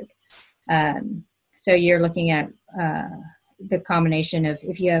food. So you're looking at the combination of,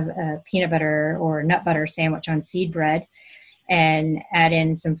 if you have a peanut butter or nut butter sandwich on seed bread and add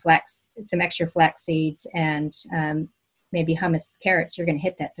in some extra flax seeds and maybe hummus carrots, you're going to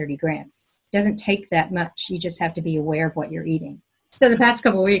hit that 30 grams. It doesn't take that much. You just have to be aware of what you're eating. So the past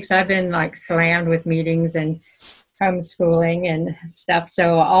couple of weeks, I've been like slammed with meetings and homeschooling and stuff,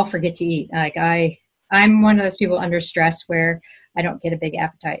 so I'll forget to eat. Like I'm one of those people under stress where I don't get a big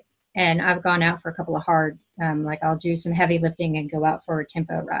appetite, and I've gone out for a couple of hard, like I'll do some heavy lifting and go out for a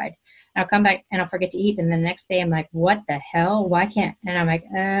tempo ride. I'll come back and I'll forget to eat, and then the next day I'm like, what the hell? Why can't? And I'm like,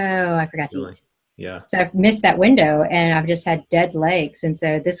 oh, I forgot to eat. Yeah. So I've missed that window, and I've just had dead legs. And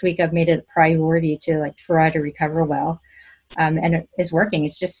so this week I've made it a priority to like try to recover well. and it is working.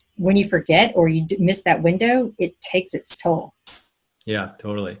 It's just when you forget or you miss that window, it takes its toll. Yeah,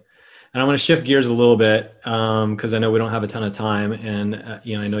 totally. And I want to shift gears a little bit because I know we don't have a ton of time, and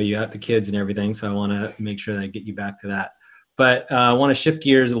I know you have the kids and everything, so I want to make sure that I get you back to that. But I want to shift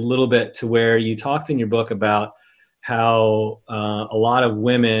gears a little bit to where you talked in your book about how a lot of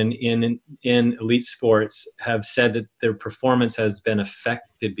women in elite sports have said that their performance has been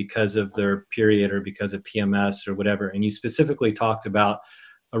affected because of their period or because of PMS or whatever. And you specifically talked about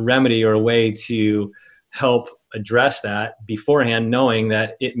a remedy or a way to help address that beforehand, knowing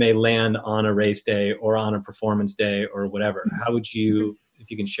that it may land on a race day or on a performance day or whatever. How would you,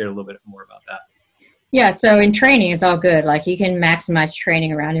 if you can share a little bit more about that? Yeah, so in training, it's all good. Like you can maximize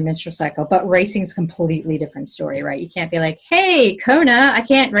training around your menstrual cycle, but racing's a completely different story, right? You can't be like, hey, Kona, I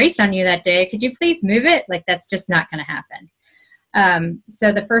can't race on you that day. Could you please move it? Like that's just not going to happen.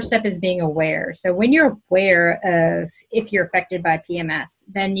 So the first step is being aware. So when you're aware of if you're affected by PMS,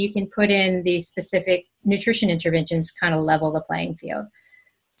 then you can put in these specific nutrition interventions, kind of level the playing field.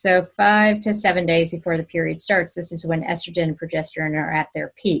 So 5 to 7 days before the period starts, this is when estrogen and progesterone are at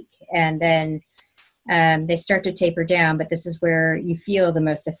their peak. And then they start to taper down, but this is where you feel the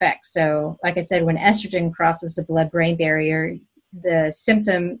most effect. So like I said, when estrogen crosses the blood-brain barrier, the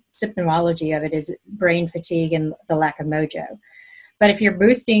symptomology of it is brain fatigue and the lack of mojo. But if you're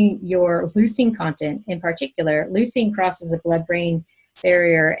boosting your leucine content in particular, leucine crosses a blood-brain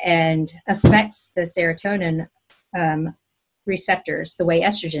barrier and affects the serotonin receptors the way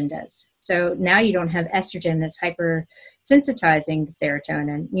estrogen does. So now you don't have estrogen that's hypersensitizing the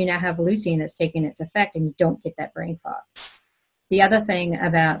serotonin. You now have leucine that's taking its effect and you don't get that brain fog. The other thing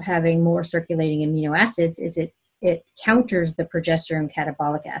about having more circulating amino acids is it counters the progesterone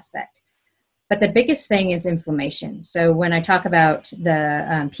catabolic aspect. But the biggest thing is inflammation. So when I talk about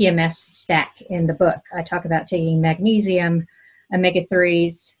the PMS stack in the book, I talk about taking magnesium,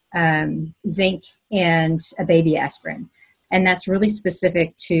 omega-3s, zinc, and a baby aspirin. And that's really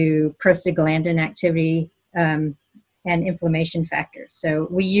specific to prostaglandin activity and inflammation factors. So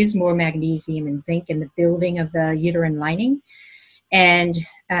we use more magnesium and zinc in the building of the uterine lining. And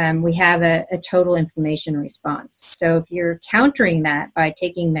we have a total inflammation response. So if you're countering that by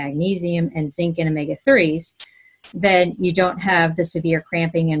taking magnesium and zinc and omega-3s, then you don't have the severe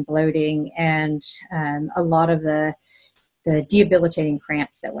cramping and bloating and a lot of the debilitating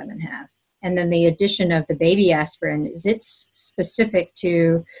cramps that women have. And then the addition of the baby aspirin is it's specific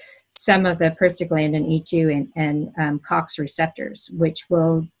to some of the prostaglandin E2 and COX receptors, which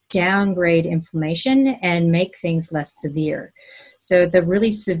will downgrade inflammation and make things less severe. So the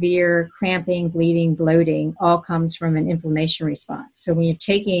really severe cramping, bleeding, bloating all comes from an inflammation response. So when you're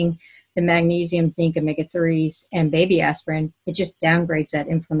taking the magnesium, zinc, omega-3s, and baby aspirin, it just downgrades that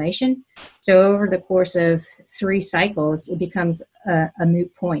inflammation. So over the course of 3 cycles, it becomes a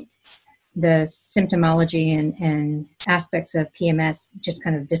moot point. The symptomology and aspects of PMS just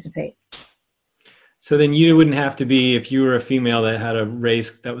kind of dissipate. So then you wouldn't have to be, if you were a female that had a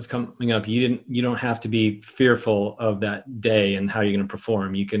race that was coming up, you don't have to be fearful of that day and how you're going to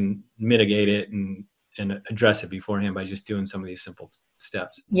perform. You can mitigate it and address it beforehand by just doing some of these simple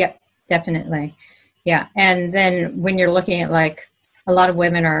steps. Yep, definitely. Yeah. And then when you're looking at like a lot of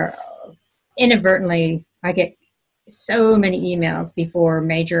women are inadvertently, I get so many emails before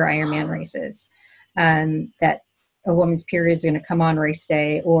major Ironman races that a woman's period is going to come on race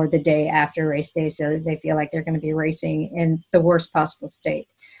day or the day after race day, so they feel like they're going to be racing in the worst possible state.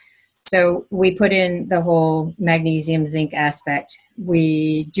 So we put in the whole magnesium zinc aspect.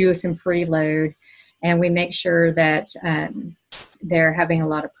 We do some preload, and we make sure that they're having a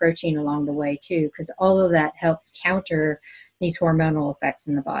lot of protein along the way too, because all of that helps counter these hormonal effects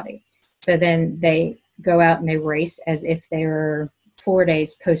in the body. So then they go out and they race as if they were 4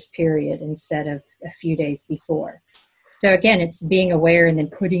 days post-period instead of a few days before. So again, it's being aware and then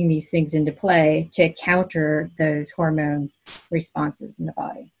putting these things into play to counter those hormone responses in the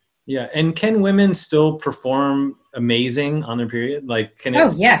body. Yeah. And can women still perform amazing on their period? Like, can it?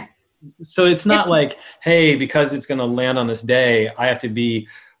 Oh, yeah. So it's not like, hey, because it's going to land on this day, I have to be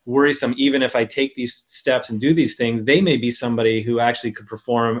worrisome. Even if I take these steps and do these things, they may be somebody who actually could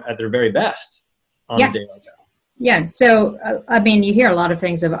perform at their very best on a day like that. Yeah. So, I mean, you hear a lot of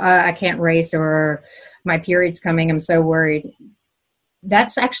things of, I can't race or my period's coming, I'm so worried.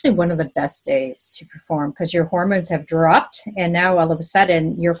 That's actually one of the best days to perform because your hormones have dropped and now all of a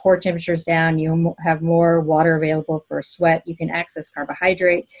sudden your core temperature is down. You have more water available for sweat. You can access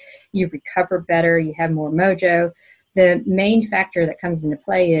carbohydrate. You recover better. You have more mojo. The main factor that comes into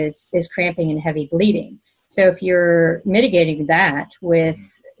play is cramping and heavy bleeding. So if you're mitigating that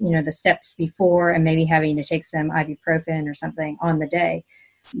with the steps before and maybe having to take some ibuprofen or something on the day,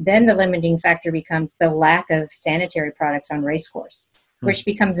 then the limiting factor becomes the lack of sanitary products on race course, which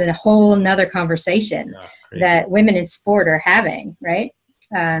becomes a whole nother conversation that women in sport are having, right?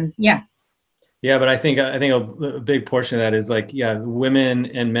 Yeah, but I think a big portion of that is like, women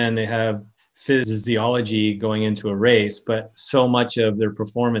and men, they have physiology going into a race, but so much of their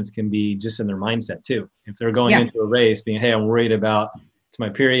performance can be just in their mindset too. If they're going into a race being, hey, I'm worried about it's my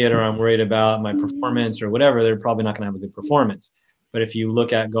period, or I'm worried about my performance or whatever, they're probably not going to have a good performance. But if you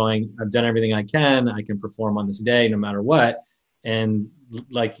look at going, I've done everything I can perform on this day no matter what. And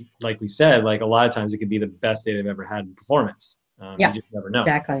like we said, like a lot of times it could be the best day they've ever had in performance. You just never know.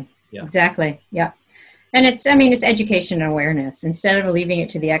 Exactly. Yeah. Exactly. Yeah. And it's education and awareness instead of leaving it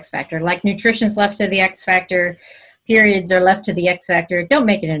to the X factor. Like nutrition's left to the X factor, periods are left to the X factor. Don't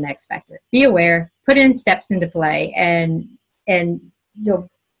make it an X factor. Be aware, put in steps into play, and you'll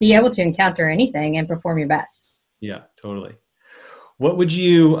be able to encounter anything and perform your best. Yeah, totally. What would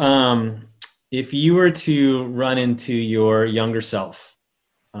you, if you were to run into your younger self,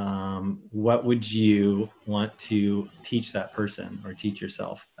 what would you want to teach that person or teach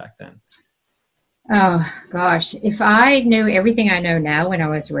yourself back then? Oh, gosh. If I knew everything I know now when I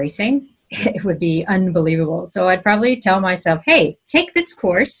was racing, it would be unbelievable. So I'd probably tell myself, hey, take this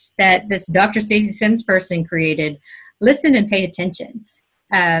course that this Dr. Stacy Sims person created. Listen and pay attention.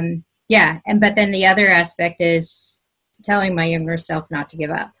 But then the other aspect is telling my younger self not to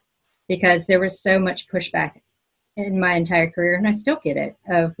give up, because there was so much pushback in my entire career, and I still get it,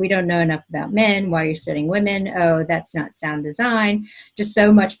 of we don't know enough about men, why are you studying women, oh, that's not sound design, just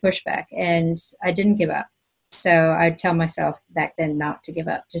so much pushback, and I didn't give up. So I'd tell myself back then not to give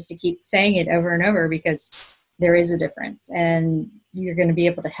up, just to keep saying it over and over, because there is a difference, and you're going to be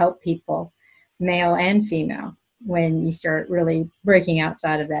able to help people, male and female, when you start really breaking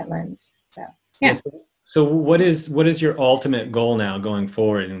outside of that lens. So, yeah. So what is your ultimate goal now going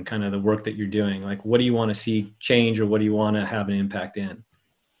forward and kind of the work that you're doing? Like, what do you want to see change, or what do you want to have an impact in?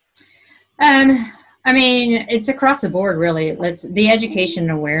 It's across the board, really. It's the education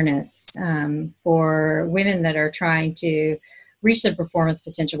and awareness for women that are trying to reach their performance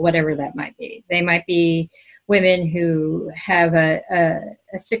potential, whatever that might be. They might be women who have a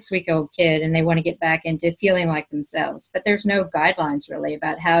 6-week-old kid and they want to get back into feeling like themselves, but there's no guidelines really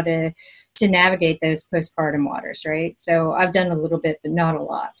about how to navigate those postpartum waters, right? So I've done a little bit, but not a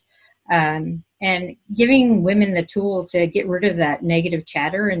lot. And giving women the tool to get rid of that negative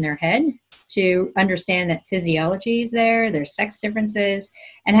chatter in their head, to understand that physiology is there, there's sex differences,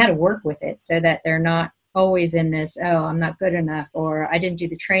 and how to work with it so that they're not always in this, oh, I'm not good enough, or I didn't do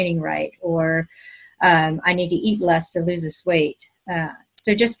the training right, or I need to eat less to lose this weight.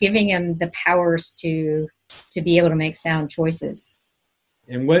 So just giving them the powers to be able to make sound choices.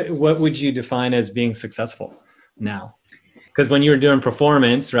 And what would you define as being successful now? Because when you were doing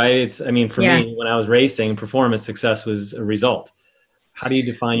performance, right? For me, when I was racing, performance success was a result. How do you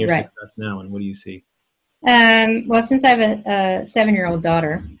define your success now, and what do you see? Well, since I have a 7-year-old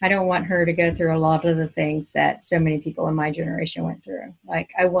daughter, I don't want her to go through a lot of the things that so many people in my generation went through. Like,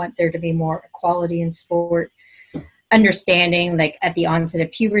 I want there to be more equality in sport, understanding, like at the onset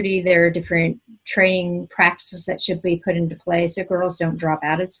of puberty, there are different training practices that should be put into place so girls don't drop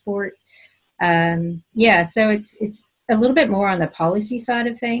out of sport. So it's a little bit more on the policy side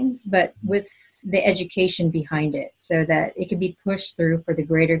of things, but with the education behind it, so that it can be pushed through for the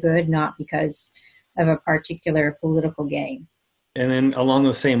greater good, not because of a particular political gain. And then along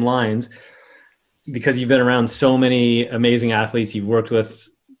those same lines, because you've been around so many amazing athletes, you've worked with,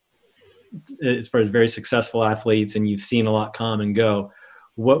 as far as very successful athletes, and you've seen a lot come and go,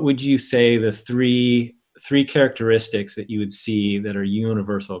 what would you say the three characteristics that you would see that are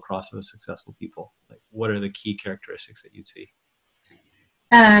universal across those successful people? Like, what are the key characteristics that you'd see?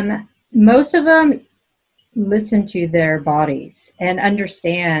 Most of them listen to their bodies and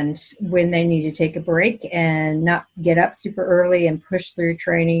understand when they need to take a break and not get up super early and push through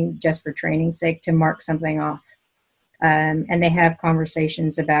training just for training's sake to mark something off. And they have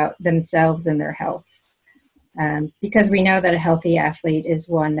conversations about themselves and their health. Because we know that a healthy athlete is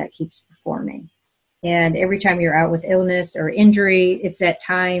one that keeps performing. And every time you're out with illness or injury, it's that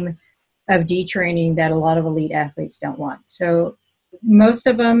time of detraining that a lot of elite athletes don't want. So most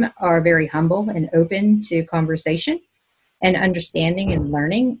of them are very humble and open to conversation and understanding and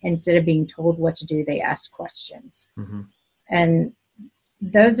learning. Instead of being told what to do, they ask questions. Mm-hmm. And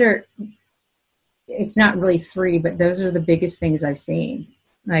it's not really three, but those are the biggest things I've seen.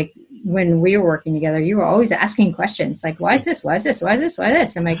 Like, when we were working together, you were always asking questions like, why is this? Why is this? Why is this? Why is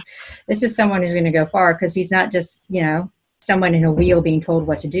this? I'm like, this is someone who's going to go far, because he's not just, someone in a wheel being told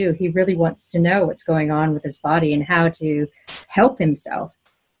what to do. He really wants to know what's going on with his body and how to help himself.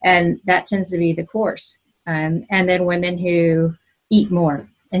 And that tends to be the course. And then women who eat more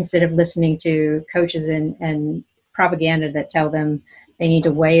instead of listening to coaches and propaganda that tell them they need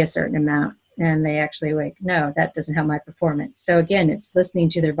to weigh a certain amount. And they actually like, no, that doesn't help my performance. So again, it's listening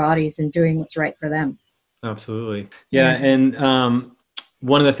to their bodies and doing what's right for them. Absolutely. Yeah. And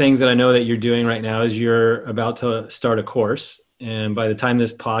one of the things that I know that you're doing right now is you're about to start a course. And by the time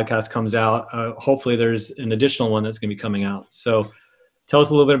this podcast comes out, hopefully there's an additional one that's going to be coming out. So tell us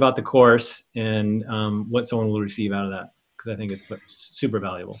a little bit about the course and what someone will receive out of that, because I think it's super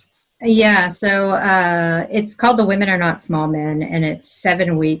valuable. Yeah, so it's called The Women Are Not Small Men, and it's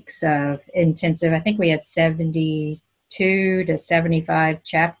 7 weeks of intensive. I think we had 72 to 75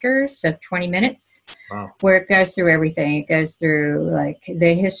 chapters of 20 minutes. Wow. Where it goes through everything. It goes through like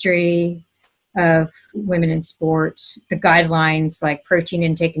the history of women in sports, the guidelines like protein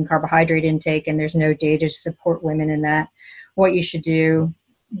intake and carbohydrate intake, and there's no data to support women in that, what you should do,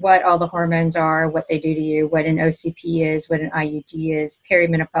 what all the hormones are, what they do to you, what an OCP is, what an IUD is,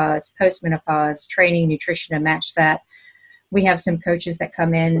 perimenopause, postmenopause, training, nutrition to match that. We have some coaches that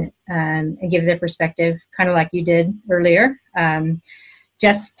come in and give their perspective, kind of like you did earlier,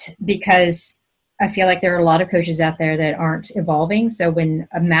 just because I feel like there are a lot of coaches out there that aren't evolving. So when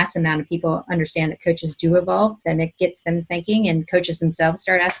a mass amount of people understand that coaches do evolve, then it gets them thinking, and coaches themselves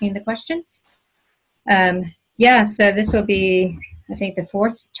start asking the questions. So this will be, I think, the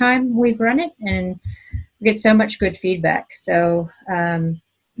 4th time we've run it, and we get so much good feedback. So,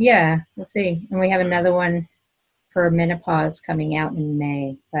 we'll see. And we have another one for menopause coming out in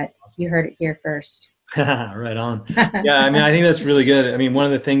May, but you heard it here first. Right on. Yeah, I mean, I think that's really good. I mean, one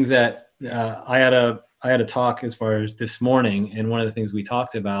of the things that I had a talk as far as this morning, and one of the things we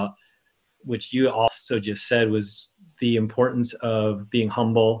talked about, which you also just said, was the importance of being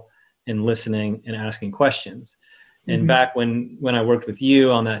humble and listening and asking questions. And back when I worked with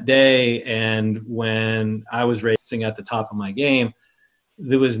you on that day, and when I was racing at the top of my game,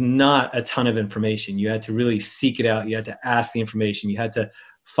 there was not a ton of information. You had to really seek it out. You had to ask the information. You had to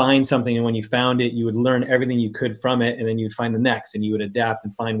find something. And when you found it, you would learn everything you could from it. And then you'd find the next, and you would adapt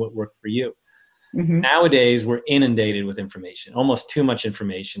and find what worked for you. Nowadays, we're inundated with information, almost too much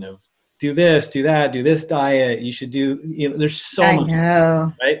information of do this, do that, do this diet. You should do, there's so much.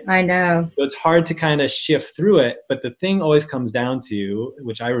 Right? I know. So it's hard to kind of shift through it. But the thing always comes down to,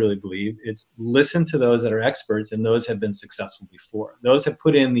 which I really believe, it's listen to those that are experts, and those have been successful before. Those have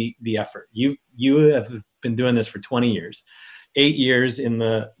put in the effort. You have been doing this for 20 years, 8 years in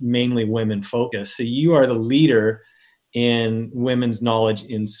the mainly women focus. So you are the leader in women's knowledge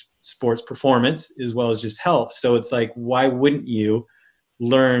in sports performance as well as just health. So it's like, why wouldn't you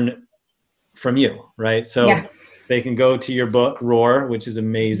learn from you, right? So they can go to your book, Roar, which is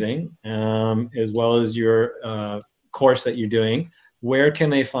amazing, as well as your course that you're doing. Where can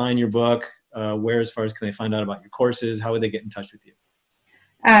they find your book? Where, as far as, can they find out about your courses? How would they get in touch with you?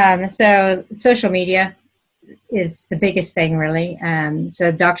 So social media is the biggest thing, really.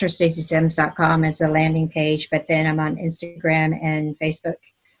 So drstacysims.com is a landing page, but then I'm on Instagram and Facebook.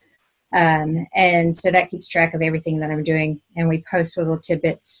 And so that keeps track of everything that I'm doing. And we post little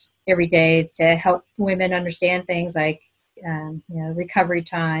tidbits every day to help women understand things like, recovery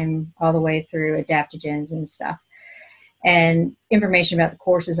time all the way through adaptogens and stuff. And information about the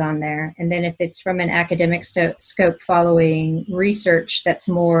courses on there. And then if it's from an academic scope, following research that's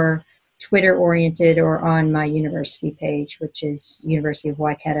more Twitter oriented, or on my university page, which is University of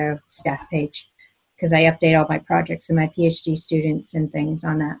Waikato staff page, because I update all my projects and my PhD students and things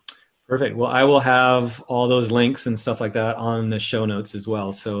on that. Perfect. Well, I will have all those links and stuff like that on the show notes as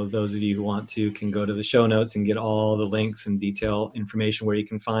well. So those of you who want to can go to the show notes and get all the links and detail information where you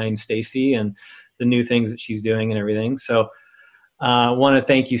can find Stacy and the new things that she's doing and everything. So I want to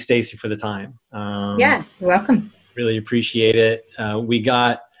thank you, Stacy, for the time. You're welcome. Really appreciate it. We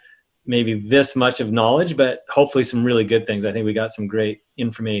got maybe this much of knowledge, but hopefully some really good things. I think we got some great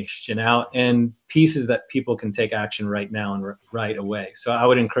information out and pieces that people can take action right now and right away. So I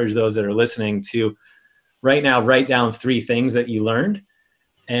would encourage those that are listening to right now write down 3 things that you learned,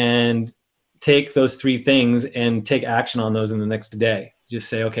 and take those 3 things and take action on those in the next day. Just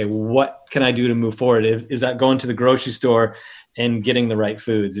say, okay, what can I do to move forward? Is that going to the grocery store and getting the right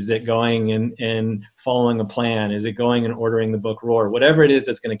foods? Is it going and following a plan? Is it going and ordering the book Roar? Whatever it is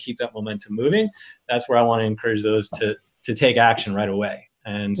that's going to keep that momentum moving, that's where I want to encourage those to take action right away.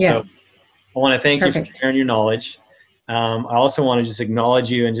 And so I want to thank you for sharing your knowledge. I also want to just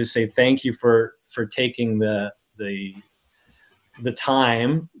acknowledge you and just say thank you for taking the the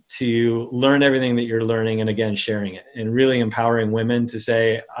time to learn everything that you're learning, and again, sharing it, and really empowering women to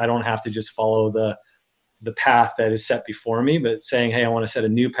say, I don't have to just follow the path that is set before me, but saying, hey, I want to set a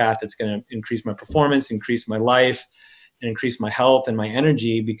new path that's going to increase my performance, increase my life, and increase my health and my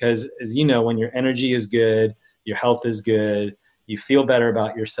energy. Because as you know, when your energy is good, your health is good, you feel better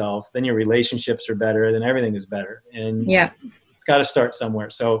about yourself, then your relationships are better, then everything is better. And it's got to start somewhere.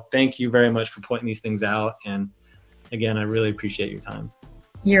 So thank you very much for pointing these things out. And again, I really appreciate your time.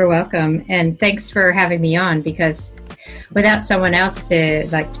 You're welcome. And thanks for having me on, because without someone else to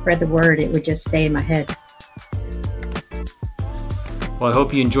like spread the word, it would just stay in my head. Well, I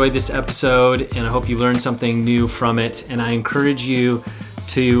hope you enjoyed this episode, and I hope you learned something new from it. And I encourage you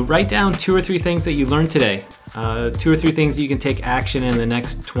to write down 2 or 3 things that you learned today, 2 or 3 things that you can take action in the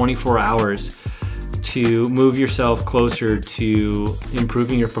next 24 hours to move yourself closer to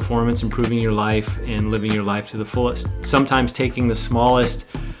improving your performance, improving your life, and living your life to the fullest. Sometimes taking the smallest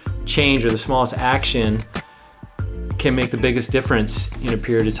change or the smallest action can make the biggest difference in a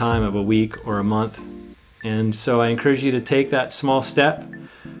period of time of a week or a month. And so I encourage you to take that small step.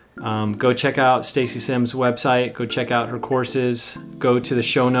 Go check out Stacy Sims' website. Go check out her courses. Go to the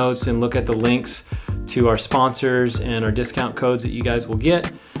show notes and look at the links to our sponsors and our discount codes that you guys will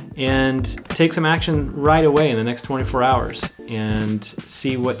get. And take some action right away in the next 24 hours and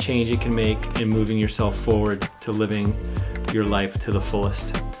see what change it can make in moving yourself forward to living your life to the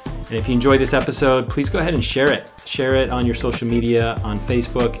fullest. And if you enjoyed this episode, please go ahead and share it. Share it on your social media, on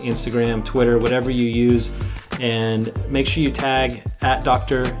Facebook, Instagram, Twitter, whatever you use. And make sure you tag at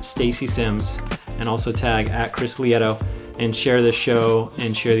Dr. Stacy Sims and also tag at Chris Lieto, and share this show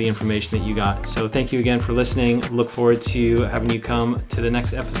and share the information that you got. So thank you again for listening. Look forward to having you come to the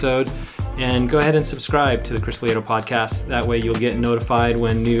next episode. And go ahead and subscribe to the Chris Lieto podcast. That way you'll get notified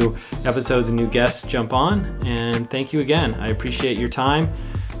when new episodes and new guests jump on. And thank you again. I appreciate your time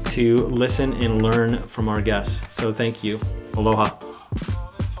to listen and learn from our guests. So thank you. Aloha.